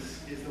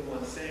 Jesus is the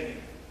one saying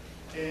it.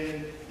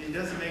 And it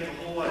doesn't make a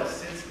whole lot of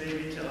sense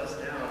maybe to us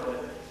now,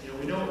 but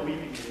we know what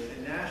weeping is,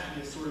 and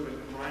gnashing is sort of a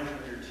grinding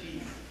of your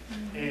teeth.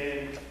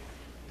 And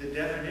the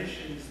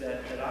definitions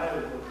that I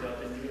looked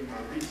up in doing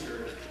my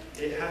research,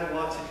 it had a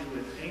lot to do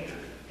with anger,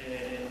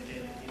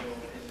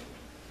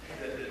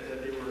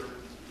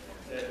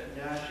 that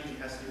gnashing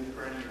has to do with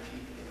grinding your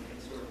teeth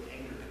and sort of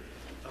anger.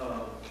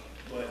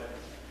 But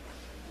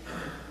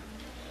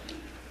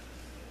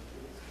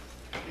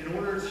in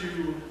order to,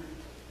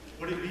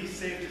 would it be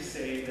safe to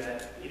say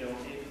that,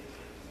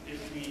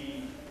 if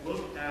we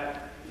look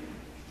at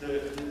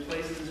the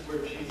places where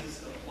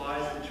Jesus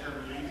applies the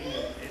term weeping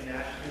and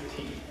gnashing of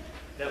teeth,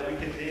 that we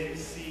can then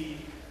see,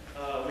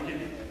 we can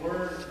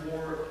learn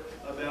more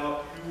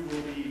about who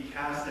will be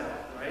cast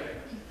out, right?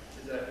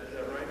 Is that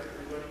right,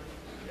 everybody?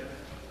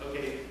 Yeah.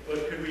 Okay,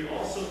 but could we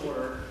also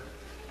learn,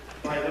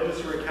 by those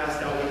who are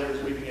cast out, whether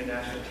it's weeping and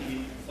gnashing of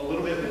teeth, a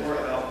little bit more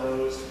about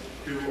those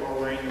who are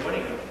wearing the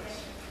wedding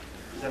garments?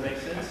 Does that make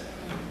sense?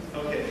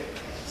 Okay,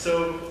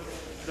 so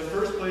the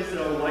first place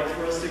that I would like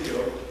for us to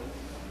go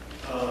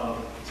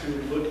to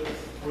look,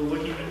 we're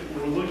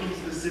looking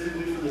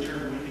specifically for the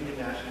term weeping and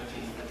gnashing of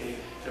teeth. Okay,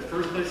 the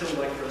first place I would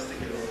like for us to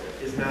go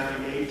is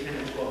Matthew 8, 10,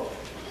 and 12.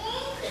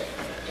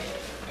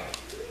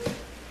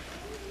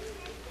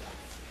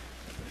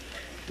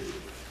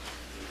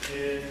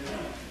 And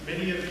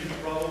many of you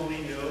probably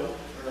know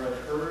or have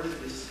heard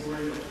this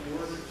story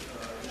before,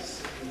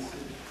 this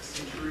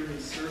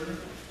centurion's servant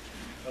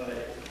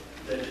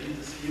that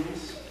Jesus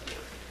heals.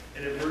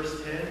 And in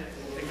verse 10,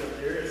 we'll pick up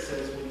there, it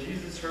says, "When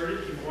Jesus heard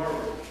it, he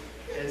marveled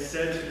and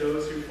said to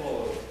those who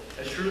followed,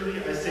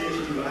 'Assuredly I say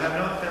to you, I have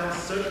not found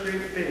such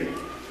great faith,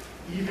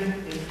 even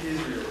in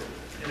Israel.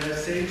 And I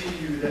say to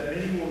you that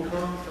many will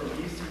come from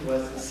east and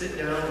west and sit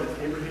down with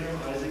Abraham,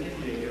 Isaac,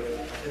 and Jacob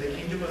in the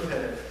kingdom of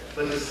heaven.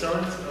 But the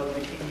sons of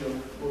the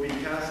kingdom will be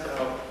cast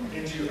out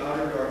into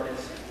outer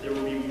darkness. There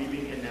will be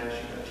weeping and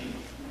gnashing of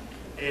teeth.'"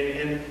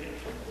 And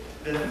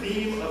the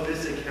theme of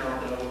this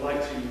account that I would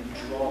like to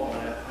draw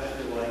on, I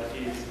feel like,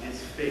 is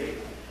faith.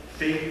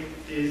 Faith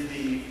is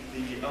the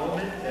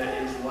element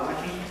that is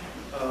lacking,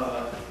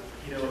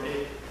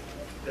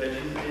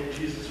 that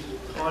Jesus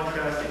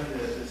contrasting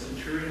the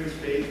centurion's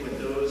faith with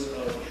those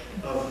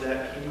of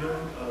that kingdom,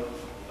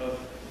 of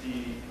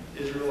the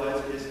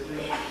Israelites,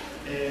 basically.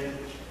 And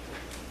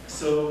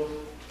so,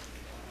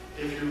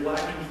 if you're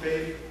lacking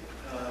faith,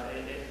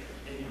 and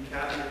you're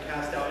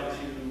cast out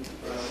into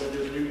where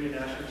there's weeping and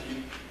gnashing of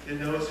teeth, then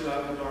those who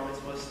have the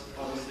garments must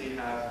obviously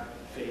have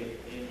faith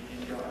in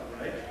God,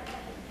 right?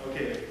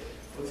 Okay,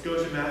 let's go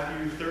to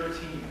Matthew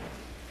 13.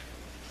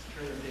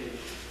 Turn the page,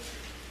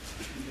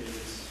 2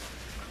 pages.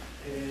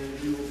 And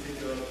we will pick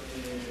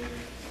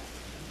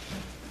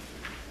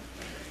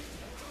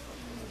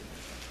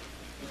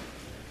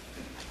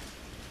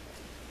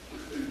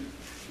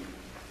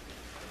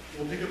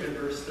up in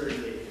verse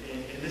 38.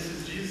 And this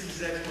is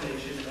Jesus'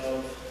 explanation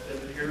of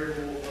the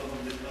parable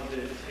of the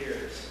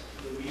tares,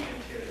 the wheat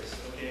and tares,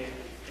 okay?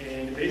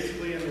 And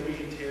basically in the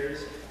wheat and tares,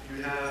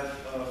 you have,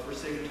 for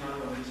sake of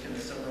time, I'm just going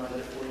to summarize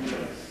it for you.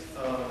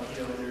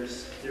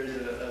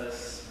 There's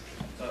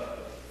a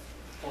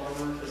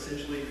farmer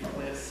essentially who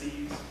plants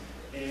seeds,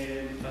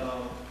 and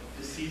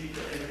the seeds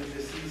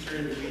are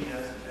in the wheat.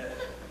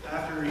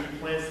 After he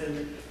plants them,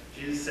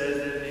 Jesus says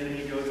that an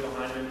enemy goes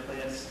behind him and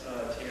plants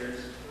tares,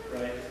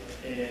 right?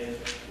 And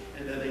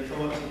then they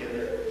come up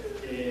together,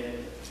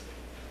 and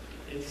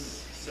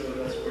so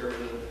that's where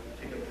we'll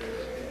pick up there.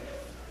 Okay.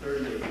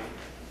 38.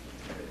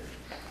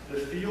 The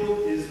field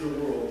is the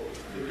world.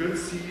 The good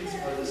seeds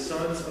are the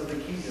sons of the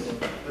kingdom,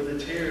 but the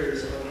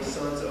tares are the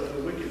sons of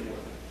the wicked one.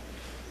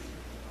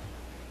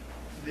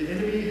 The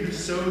enemy who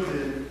sowed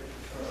them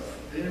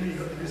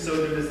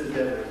is the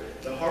devil.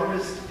 The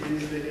harvest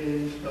is the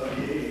end of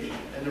the age,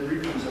 and the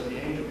reapers are the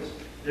angels.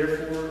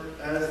 Therefore,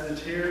 as the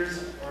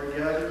tares are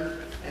gathered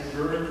and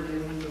burned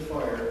in the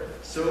fire,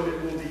 so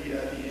it will be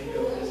at the end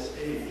of this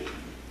age.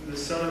 The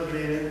Son of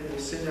Man will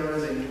send out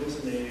his angels,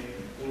 and they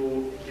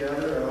will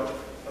gather out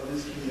of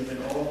his kingdom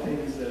and all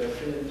things that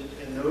offend,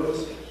 and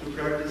those who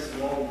practice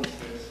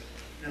lawlessness,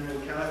 and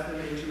will cast them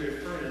into a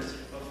furnace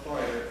of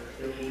fire.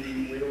 There will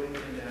be wailing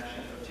and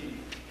gnashing of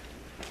teeth.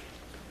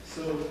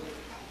 So,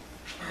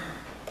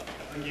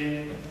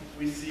 again,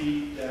 we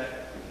see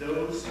that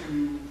those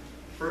who,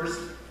 first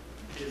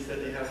is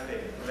that they have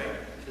faith, right?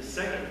 The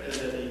second is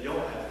that they don't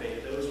have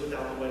faith. Those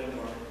without the wedding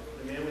garment,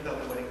 the man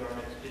without the wedding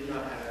garment did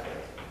not have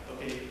faith.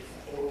 Okay,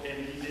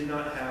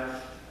 not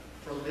have,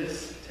 from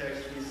this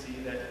text we see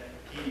that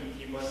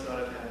he must not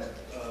have had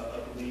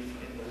a belief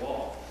in the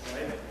law,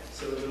 right?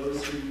 So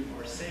those who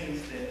are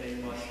saints, then they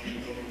must be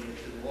obedient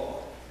to the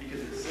law,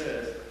 because it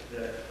says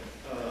that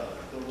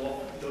the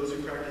law, those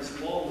who practice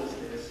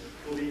lawlessness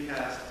will be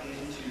cast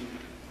into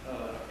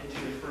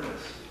the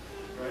furnace,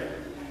 right?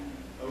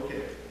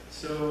 Okay,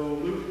 so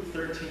Luke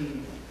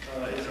 13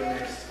 is our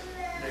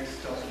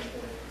next talking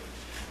point.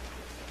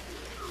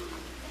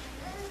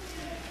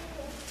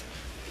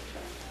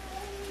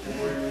 And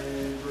we're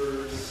in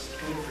verse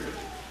 23.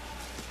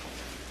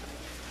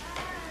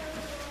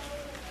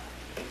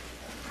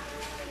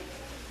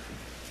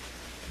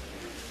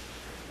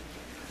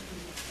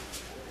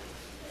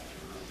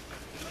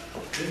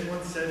 Then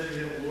one said to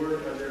him, Lord,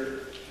 are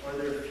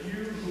there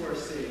few who are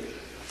saved?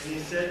 And he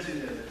said to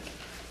them,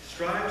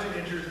 strive to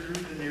enter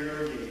through the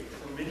narrow gate,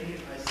 for many,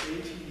 I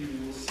say to you,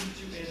 will seek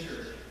to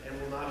enter and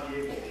will not be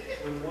able.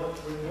 When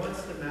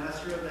once the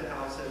master of the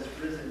house has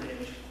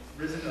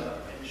risen up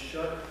and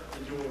shut the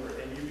door,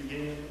 and you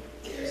begin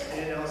to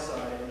stand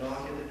outside and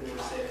knock at the door,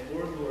 saying,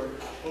 Lord, Lord,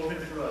 open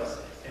for us.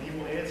 And he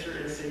will answer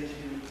and say to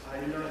you, I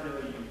do not know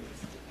you,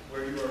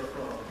 where you are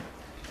from.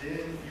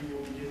 Then you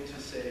will begin to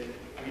say,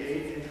 we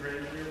ate and drank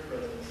in your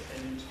presence,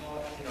 and you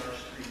taught in our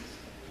streets.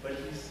 But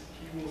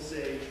he will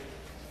say,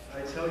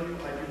 I tell you,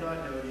 I do not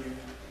know you,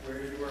 where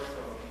you are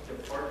from.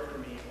 Depart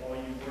from me, all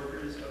you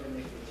workers of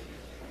iniquity.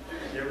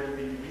 There will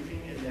be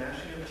weeping and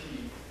gnashing of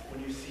teeth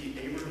when you see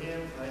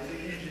Abraham, Isaac,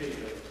 and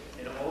Jacob,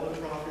 and all the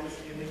prophets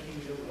in the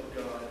kingdom of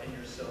God, and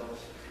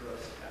yourselves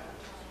thrust out.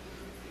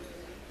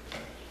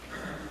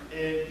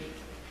 And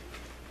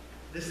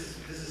this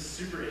is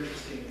super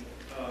interesting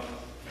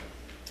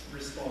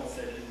response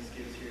that Jesus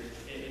gives here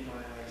in my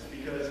eyes,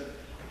 because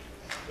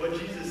what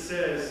Jesus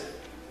says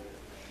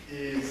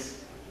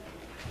is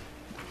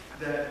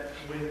that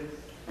when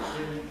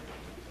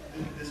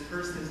this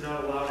person is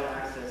not allowed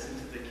access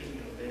into the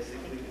kingdom,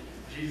 basically,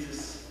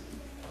 Jesus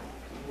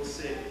will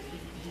say,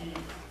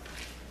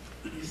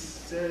 he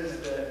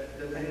says that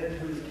the man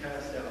who is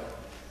cast out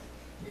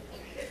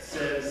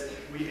says,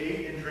 we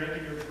ate and drank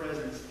in your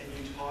presence, and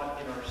you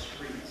taught in our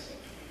streets.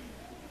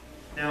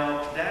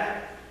 Now,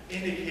 that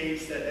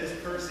indicates that this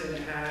person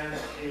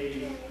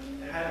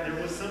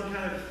there was some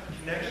kind of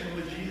connection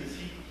with Jesus.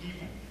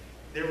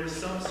 There was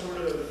some sort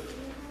of,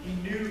 he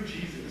knew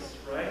Jesus,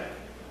 right?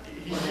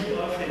 He knew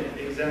of him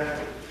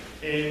exactly.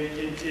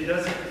 And it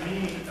doesn't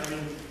mean,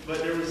 but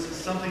there was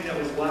something that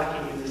was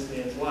lacking in this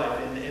man's life.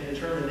 And the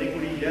term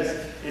iniquity,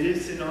 yes, it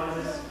is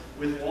synonymous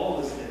with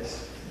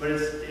lawlessness, but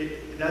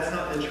that's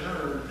not the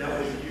term that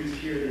was used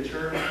here. The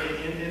term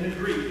in the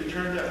Greek, the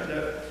term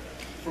that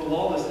for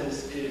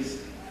lawlessness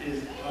is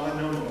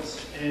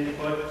anomos,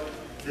 but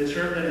the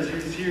term that is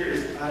used here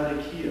is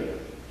adikia,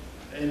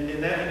 and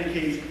that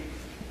indicates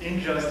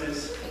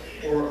injustice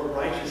or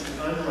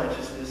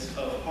unrighteousness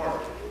of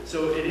heart.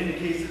 So it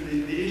indicates that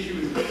the issue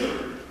is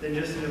deeper than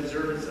just an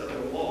observance of the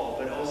law,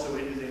 but also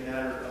it is a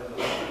matter of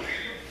the heart.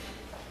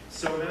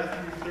 So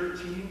Matthew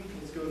 13,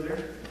 let's go there.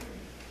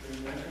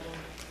 The next one.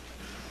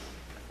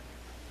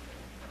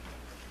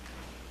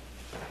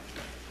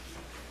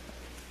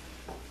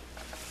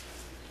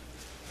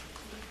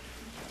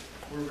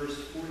 We're verse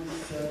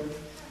 47.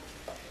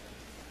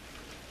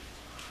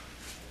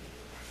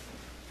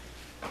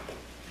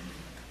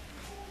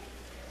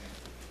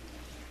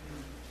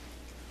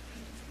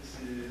 This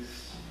is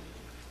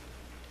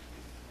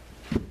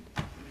the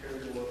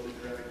parable of the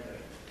dragnet.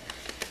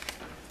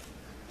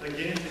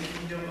 Again, the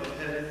kingdom of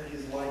heaven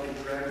is like a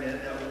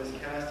dragnet that was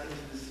cast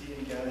into the sea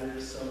and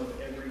gathered some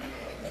of every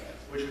kind,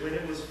 which when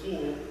it was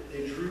full,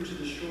 they drew to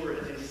the shore,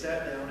 and they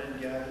sat down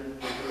and gathered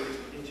the earth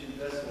into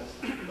vessels,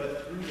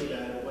 but threw the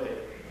bad away.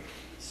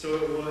 So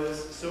it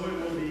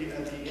will be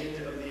at the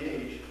end of the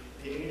age.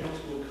 The angels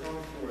will come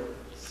forth,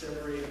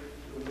 separate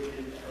the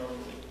wicked from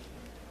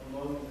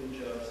among the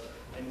just,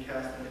 and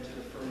cast them into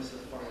the furnace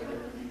of fire. There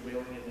will be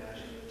wailing and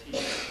gnashing of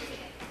teeth.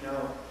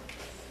 Now,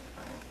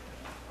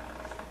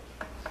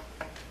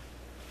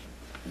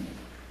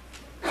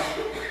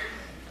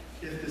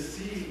 if the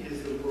sea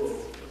is the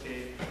world,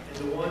 okay, and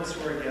the ones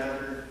who are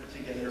gathered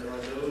together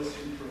are those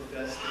who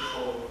profess to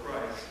follow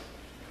Christ,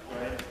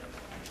 right?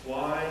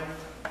 Why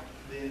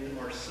then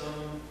are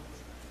some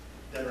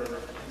that are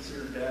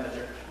considered bad?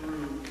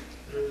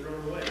 They're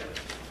thrown away.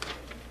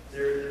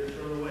 They're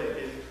thrown away.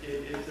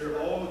 If they're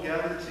all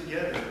gathered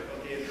together,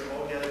 okay, if they're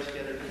all gathered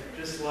together,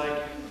 just like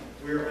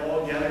we're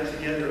all gathered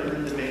together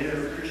under the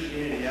banner of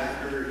Christianity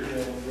after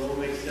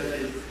Rome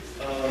accepted,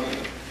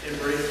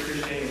 embraced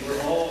Christianity.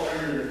 We're all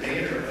under the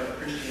banner of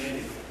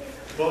Christianity,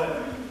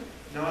 but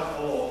not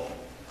all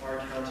are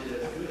counted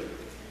as good.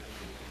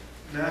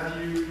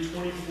 Matthew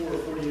 24,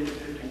 48 to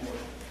 51.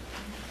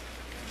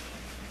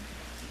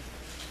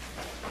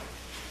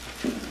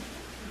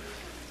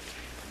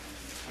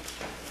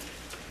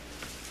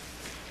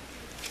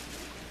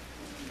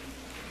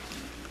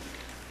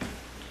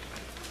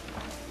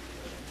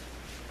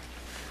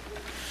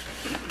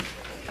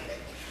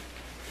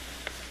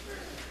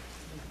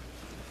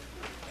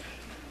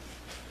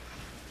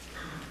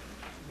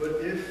 But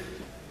if,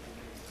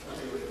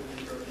 okay, wait, let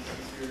me start this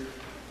here.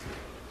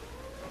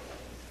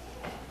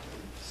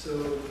 So,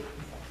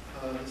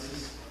 this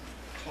is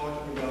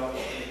talking about a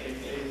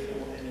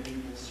faithful and an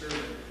evil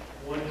servant.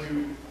 One who,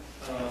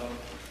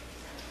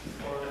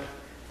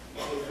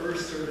 on the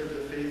first servant,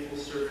 the faithful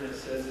servant, it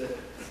says that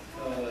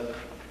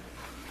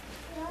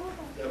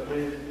that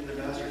when the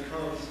master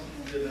comes,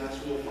 the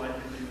master will find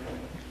him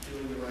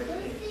doing the right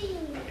thing.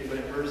 Okay, but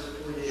in verse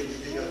 48, we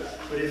pick up.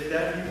 But if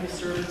that evil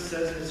servant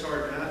says in his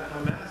heart, my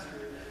master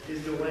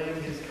is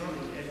delaying his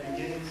coming, and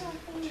begins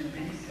to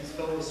beat his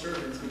fellow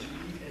servants and to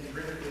eat and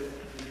drink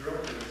with the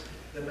drunkards,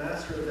 the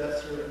master of that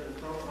servant will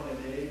come on a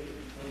day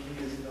when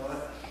he is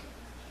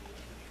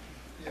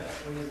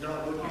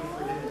not looking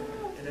for him,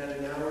 and at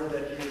an hour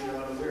that he is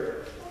not aware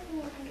of,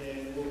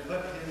 and will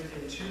cut him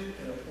in two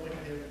and appoint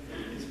him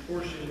his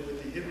portion with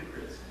the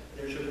hypocrites.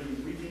 There shall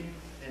be weeping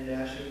and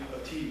gnashing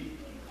of teeth.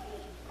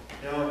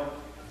 Now,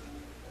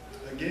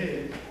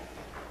 again,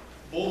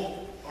 both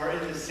are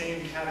in the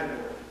same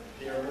category.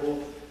 They are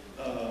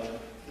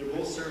they're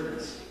both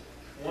servants.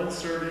 One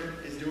servant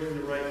is doing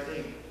the right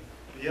thing.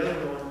 The other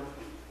one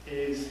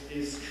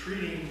is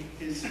treating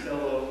his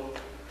fellow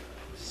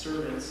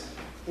servants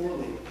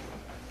poorly.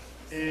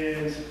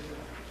 And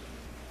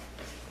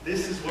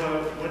this is when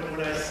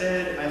I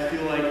said I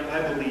feel like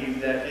I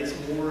believe that it's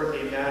more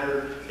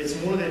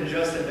than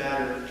just a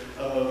matter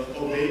of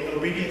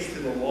obedience to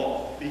the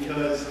law,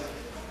 because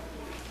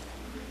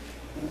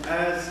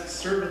as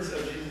servants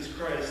of Jesus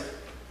Christ,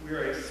 we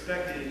are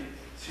expected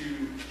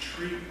to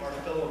treat our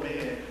fellow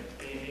man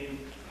in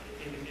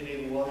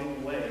a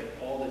loving way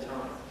all the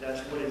time. That's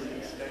what is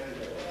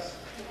expected of us.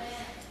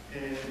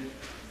 And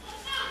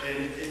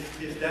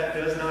if that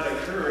does not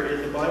occur,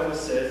 if the Bible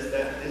says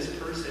that this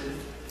person,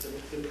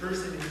 the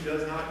person who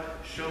does not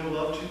show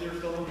love to their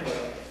fellow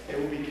man, they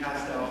will be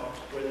cast out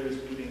where there is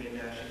weeping and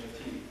gnashing of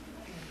teeth.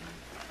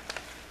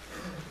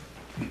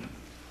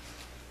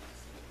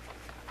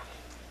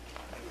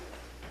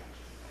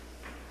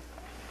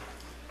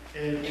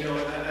 And,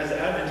 as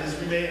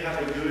Adventists, we may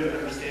have a good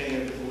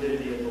understanding of the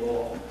validity of the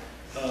law.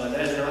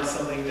 That is not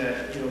something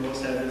that,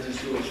 most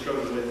Adventists really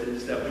struggle with,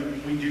 is that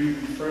we do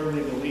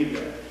firmly believe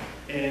that.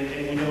 And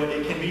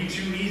it can be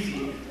too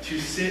easy to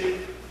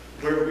sit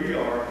where we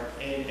are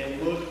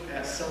and look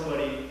at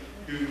somebody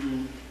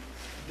who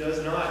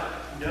does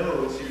not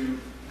know to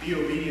be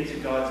obedient to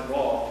God's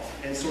law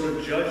and sort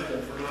of judge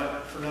them for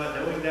not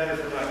knowing that or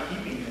for not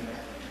keeping that.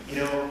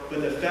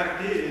 But the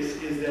fact is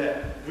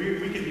that we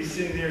could be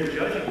sitting there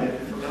judging them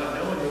for not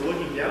knowing or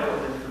looking down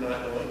on them for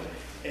not knowing.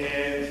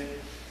 And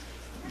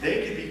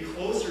they could be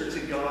closer to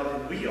God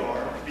than we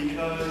are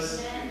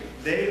because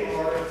they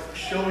are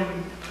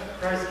showing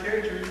Christ's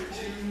character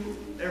to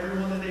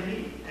everyone that they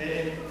meet.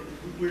 And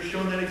we're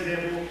shown that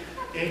example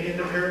in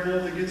the parable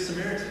of the Good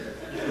Samaritan.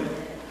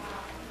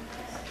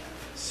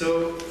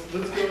 So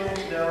let's go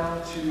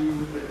down to,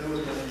 that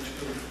was message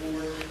 24.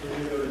 We're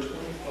going to go to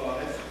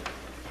 25.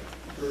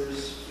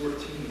 Verse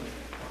 14.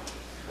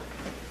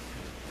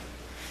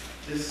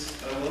 I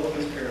love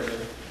this parable,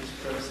 just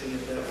prefacing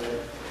it that way.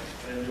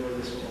 I enjoy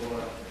this one a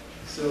lot.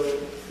 So,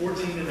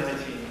 14 to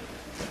 19.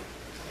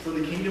 For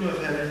the kingdom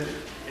of heaven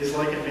is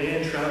like a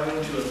man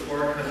traveling to a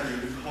far country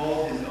who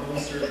called his own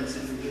servants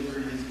and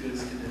delivered his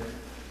goods to them.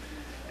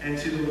 And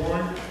to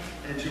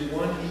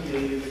one he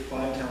gave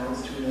 5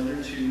 talents, to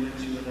another 2, and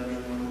to another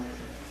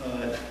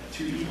 1,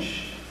 to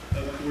each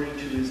according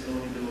to his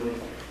own ability.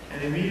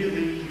 And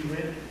immediately he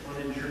went on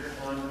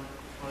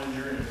a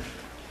journey.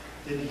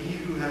 Then he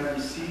who had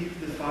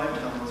received the 5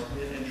 talents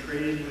went and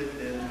traded with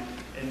them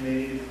and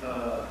made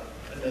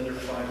another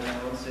 5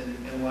 talents.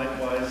 And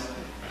likewise,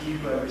 he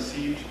who had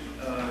received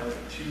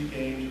 2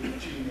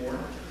 gained 2 more.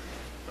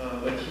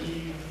 But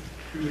he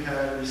who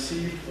had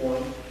received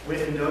 1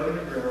 went and dug in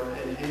the ground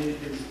and hid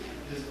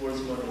his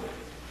Lord's money.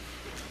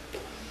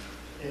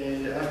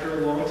 And after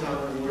a long time,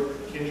 the Lord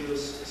came to the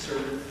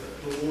servant.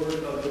 The Lord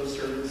of those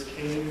servants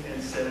came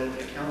and settled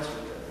accounts with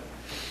them.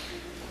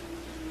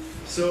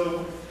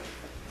 So,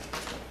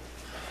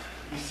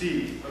 you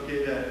see,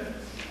 okay,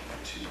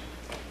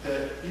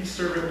 that each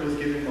servant was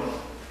given money.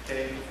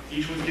 Okay,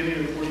 each was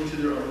given according to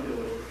their own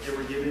ability. They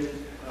were given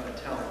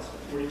talents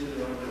according to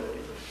their own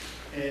ability,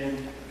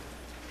 and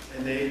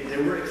they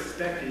were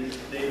expected.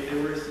 They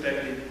were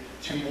expected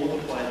to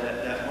multiply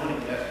that money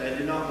that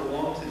did not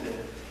belong to them.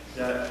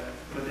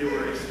 But they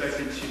were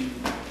expected to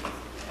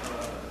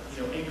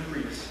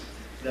increase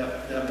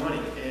that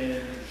money.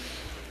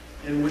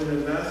 And when the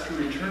master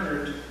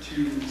returned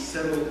to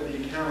settle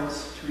the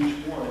accounts to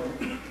each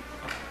one,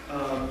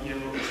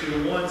 to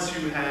the ones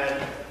who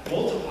had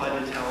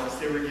multiplied the talents,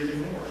 they were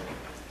given more.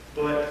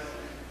 But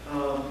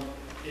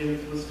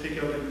let's pick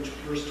up in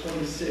verse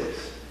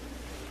 26.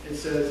 It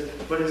says,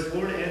 "But his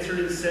Lord answered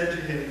and said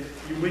to him,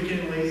 You wicked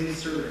and lazy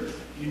servant,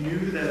 you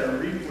knew that I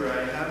reap where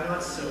I have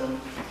not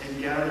sown,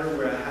 and gather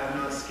where I have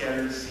not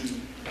scattered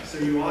seed. So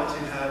you ought to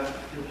have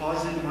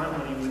deposited my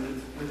money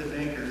with the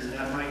bankers, and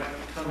at my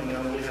coming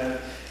I would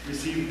have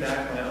received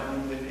back my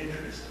own with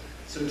interest.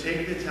 So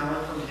take the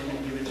talent from him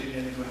and give it to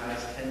him who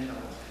has 10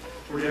 talents.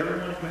 For to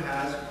everyone who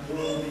has, more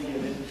will be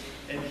given,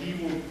 and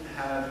he will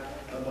have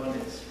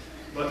abundance.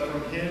 But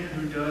from him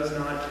who does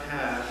not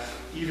have,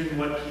 even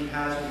what he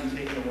has will be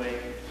taken away.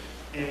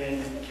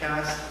 And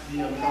cast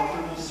the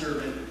unprofitable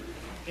servant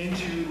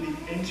into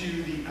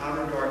the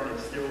outer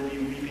darkness. There will be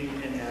weeping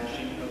and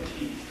gnashing of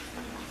teeth.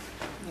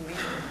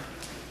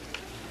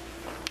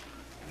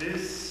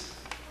 This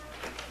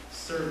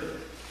servant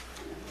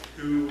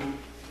who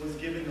was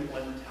given the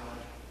one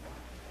talent,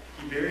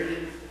 he buried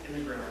it in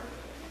the ground.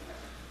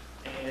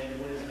 And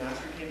when his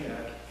master came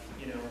back,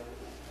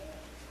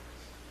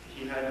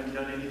 he hadn't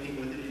done anything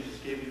with it. He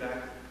just gave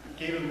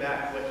him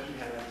back what he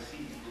had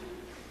received.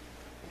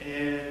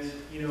 And,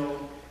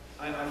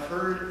 I've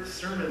heard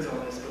sermons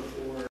on this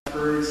before. I've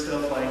heard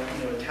stuff like,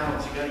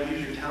 talents. You got to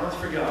use your talents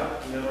for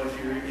God.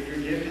 If your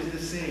gift is to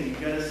sing, you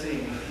got to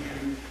sing.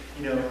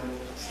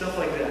 Stuff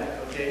like that.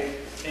 Okay.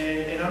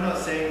 And I'm not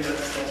saying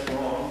that's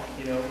wrong.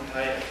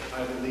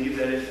 I believe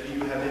that if you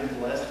have been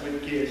blessed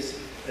with gifts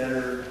that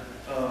are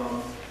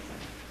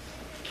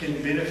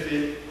can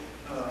benefit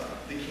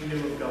the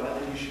kingdom of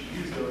God, then you should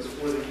use those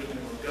for the kingdom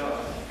of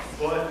God.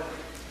 But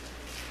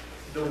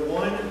the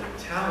one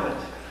talent,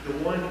 the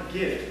one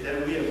gift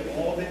that we have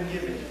all been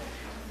given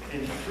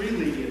and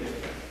freely given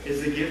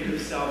is the gift of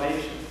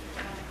salvation.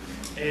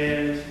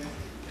 And,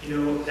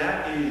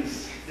 that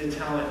is the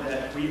talent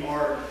that we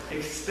are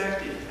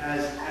expected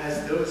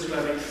as those who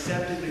have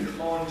accepted the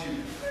calling to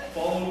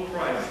follow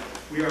Christ.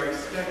 We are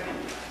expected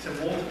to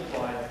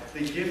multiply the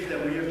gift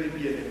that we have been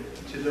given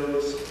to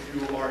those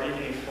who are in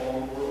a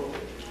fallen world.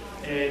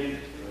 And,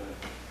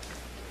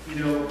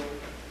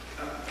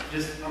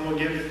 I'm going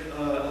to give a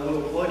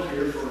little plug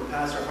here for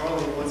Pastor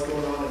Harlan and what's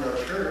going on in our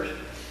church.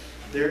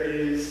 There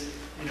is,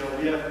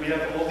 we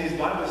have all these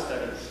Bible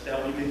studies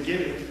that we've been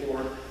given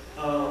for,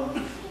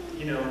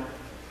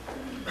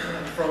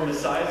 from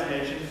Messiah's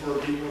Mansion for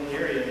people in the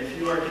area. And if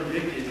you are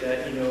convicted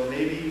that,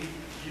 maybe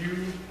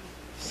you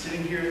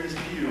sitting here in this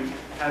pew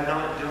have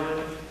not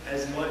done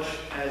as much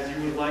as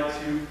you would like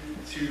to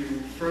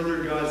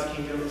further God's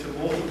kingdom, to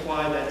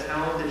multiply that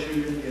talent that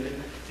you've been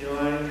given,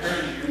 I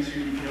encourage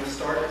you to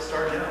start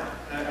now.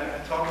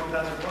 I talked to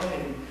Pastor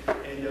Brian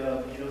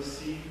and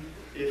see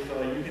if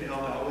you can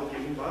help out with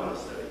giving Bible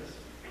studies.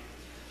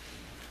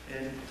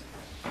 And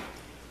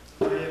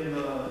I am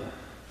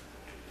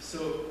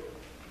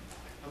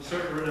I'm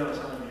starting to run out of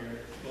time here,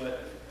 but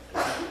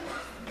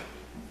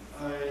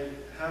I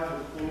have a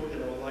quote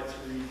that I would like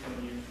to read from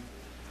you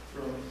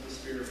from the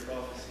Spirit of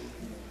Prophecy.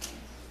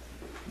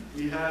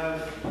 We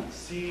have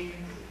seen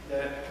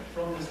that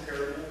from this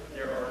parable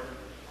there are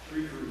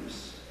three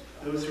groups.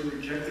 Those who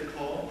reject the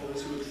call,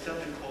 those who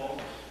accept the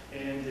call,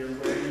 and they're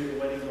wearing the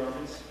wedding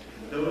garments.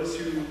 Those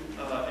who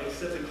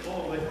accept the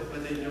call,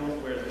 but they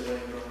don't wear the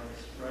wedding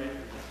garments, right?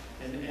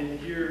 And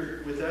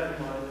here, with that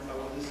in mind,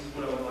 this is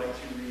what I would like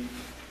to read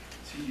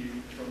to you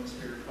from the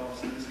Spirit of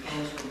Prophecy. This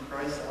comes from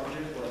Christ's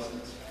Object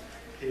Lessons,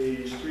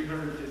 page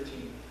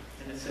 315.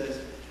 And it says,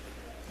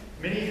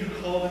 "Many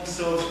who call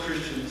themselves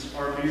Christians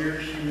are mere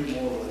human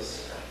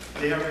moralists.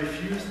 They have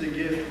refused the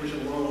gift which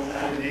alone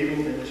had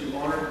enabled them to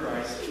honor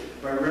Christ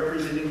by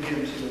representing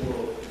him to the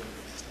world.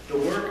 The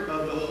work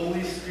of the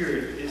Holy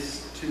Spirit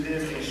is to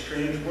them a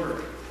strange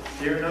work.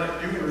 They are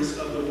not doers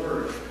of the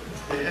word.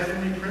 The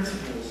heavenly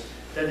principles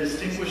that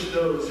distinguish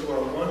those who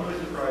are one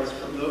with Christ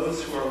from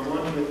those who are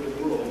one with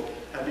the world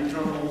have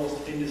become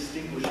almost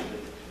indistinguishable.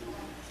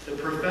 The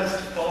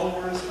professed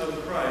followers of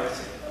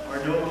Christ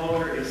are no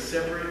longer a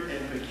separate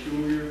and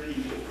peculiar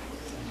people.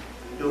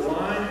 The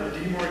line of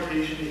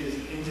demarcation is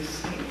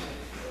indistinct.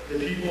 The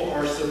people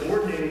are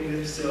subordinating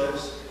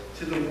themselves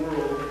to the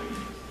world,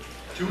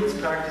 to its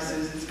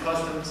practices, its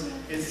customs,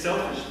 its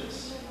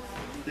selfishness.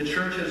 The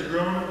church has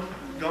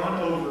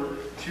gone over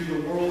to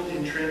the world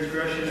in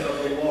transgression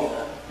of the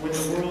law, when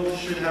the world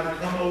should have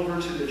come over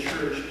to the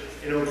church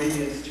in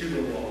obedience to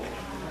the law.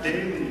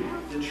 Daily,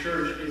 the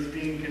church is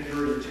being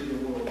converted to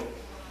the world.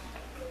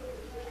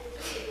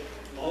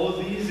 All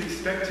of these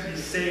expect to be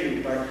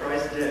saved by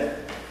Christ's death,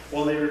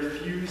 while they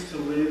refuse to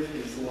live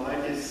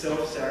his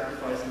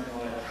self-sacrificing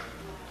life.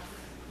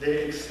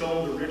 They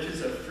extol the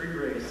riches of free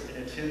grace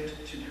and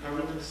attempt to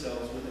cover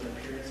themselves with an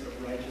appearance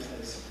of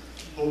righteousness,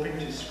 hoping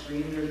to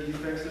screen their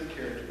defects of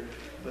character,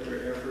 but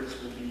their efforts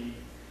will be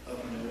of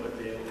no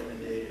avail in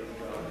the day of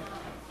God."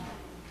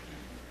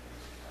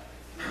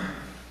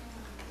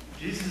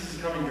 Jesus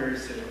is coming very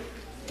soon.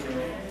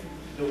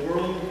 The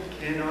world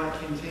cannot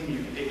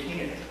continue. It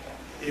can't.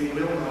 It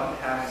will not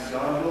happen.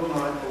 God will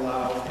not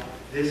allow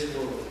this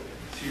world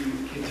to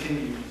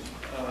continue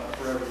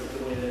forever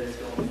the way that it's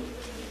going.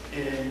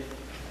 And,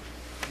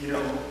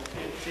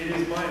 it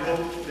is my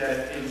hope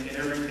that in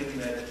everything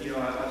that,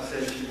 I've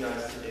said to you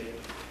guys today,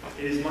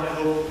 it is my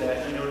hope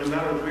that, no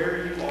matter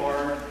where you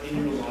are in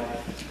your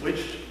life,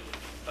 which,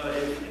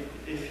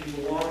 if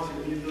you belong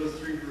to any of those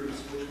three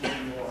groups, which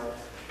one you are,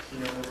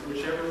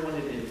 whichever one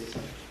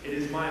it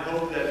is my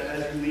hope that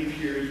as you leave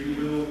here, you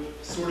will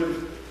sort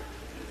of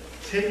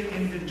take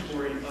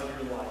inventory of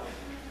your life.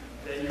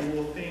 That you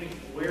will think,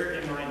 where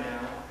am I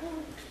now?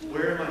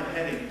 Where am I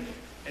heading?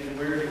 And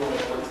where do I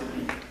go?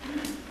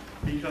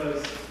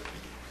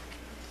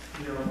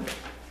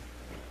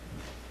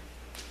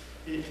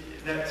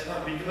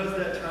 because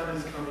that time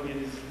is coming, it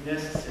is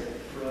necessary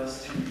for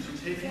us to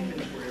take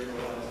inventory of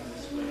our lives in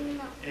this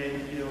way.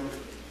 And,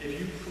 if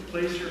you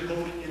place your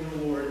hope in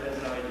the Lord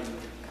as I do,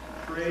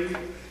 pray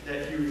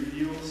that He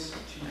reveals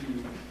to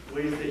you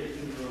ways that you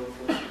can grow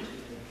closer to Him.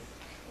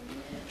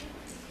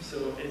 So,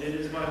 and it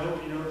is my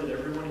hope, that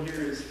everyone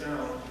here is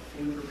found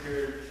fully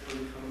prepared for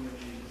the coming of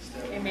Jesus.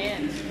 That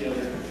Amen. we be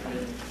together in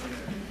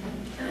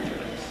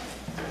paradise.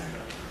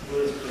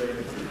 Let us pray.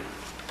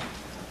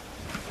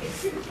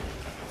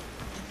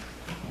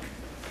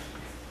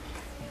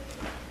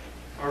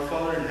 Our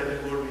Father in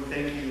heaven, Lord, we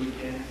thank you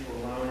again for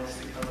allowing us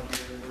to come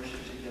here and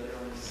worship together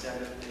on this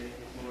Sabbath day,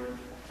 Lord.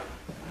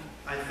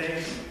 I thank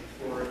you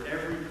for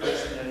every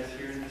person that is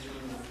here in this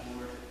room,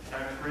 Lord. And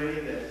I pray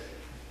that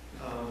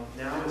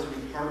now as we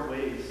part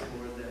ways,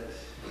 Lord, that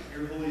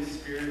your Holy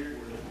Spirit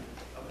would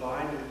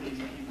abide with these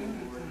people,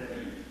 Lord,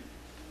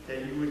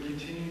 that you would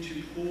continue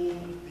to pull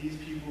these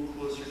people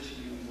closer to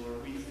you,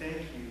 Lord. We thank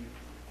you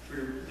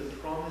for the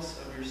promise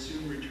of your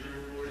soon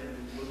return, Lord, and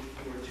we look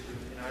forward to it.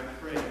 And I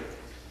pray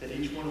that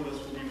each one of us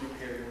will be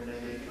prepared when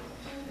that day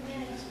comes.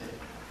 In Jesus' name.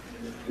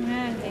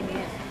 Amen. Amen.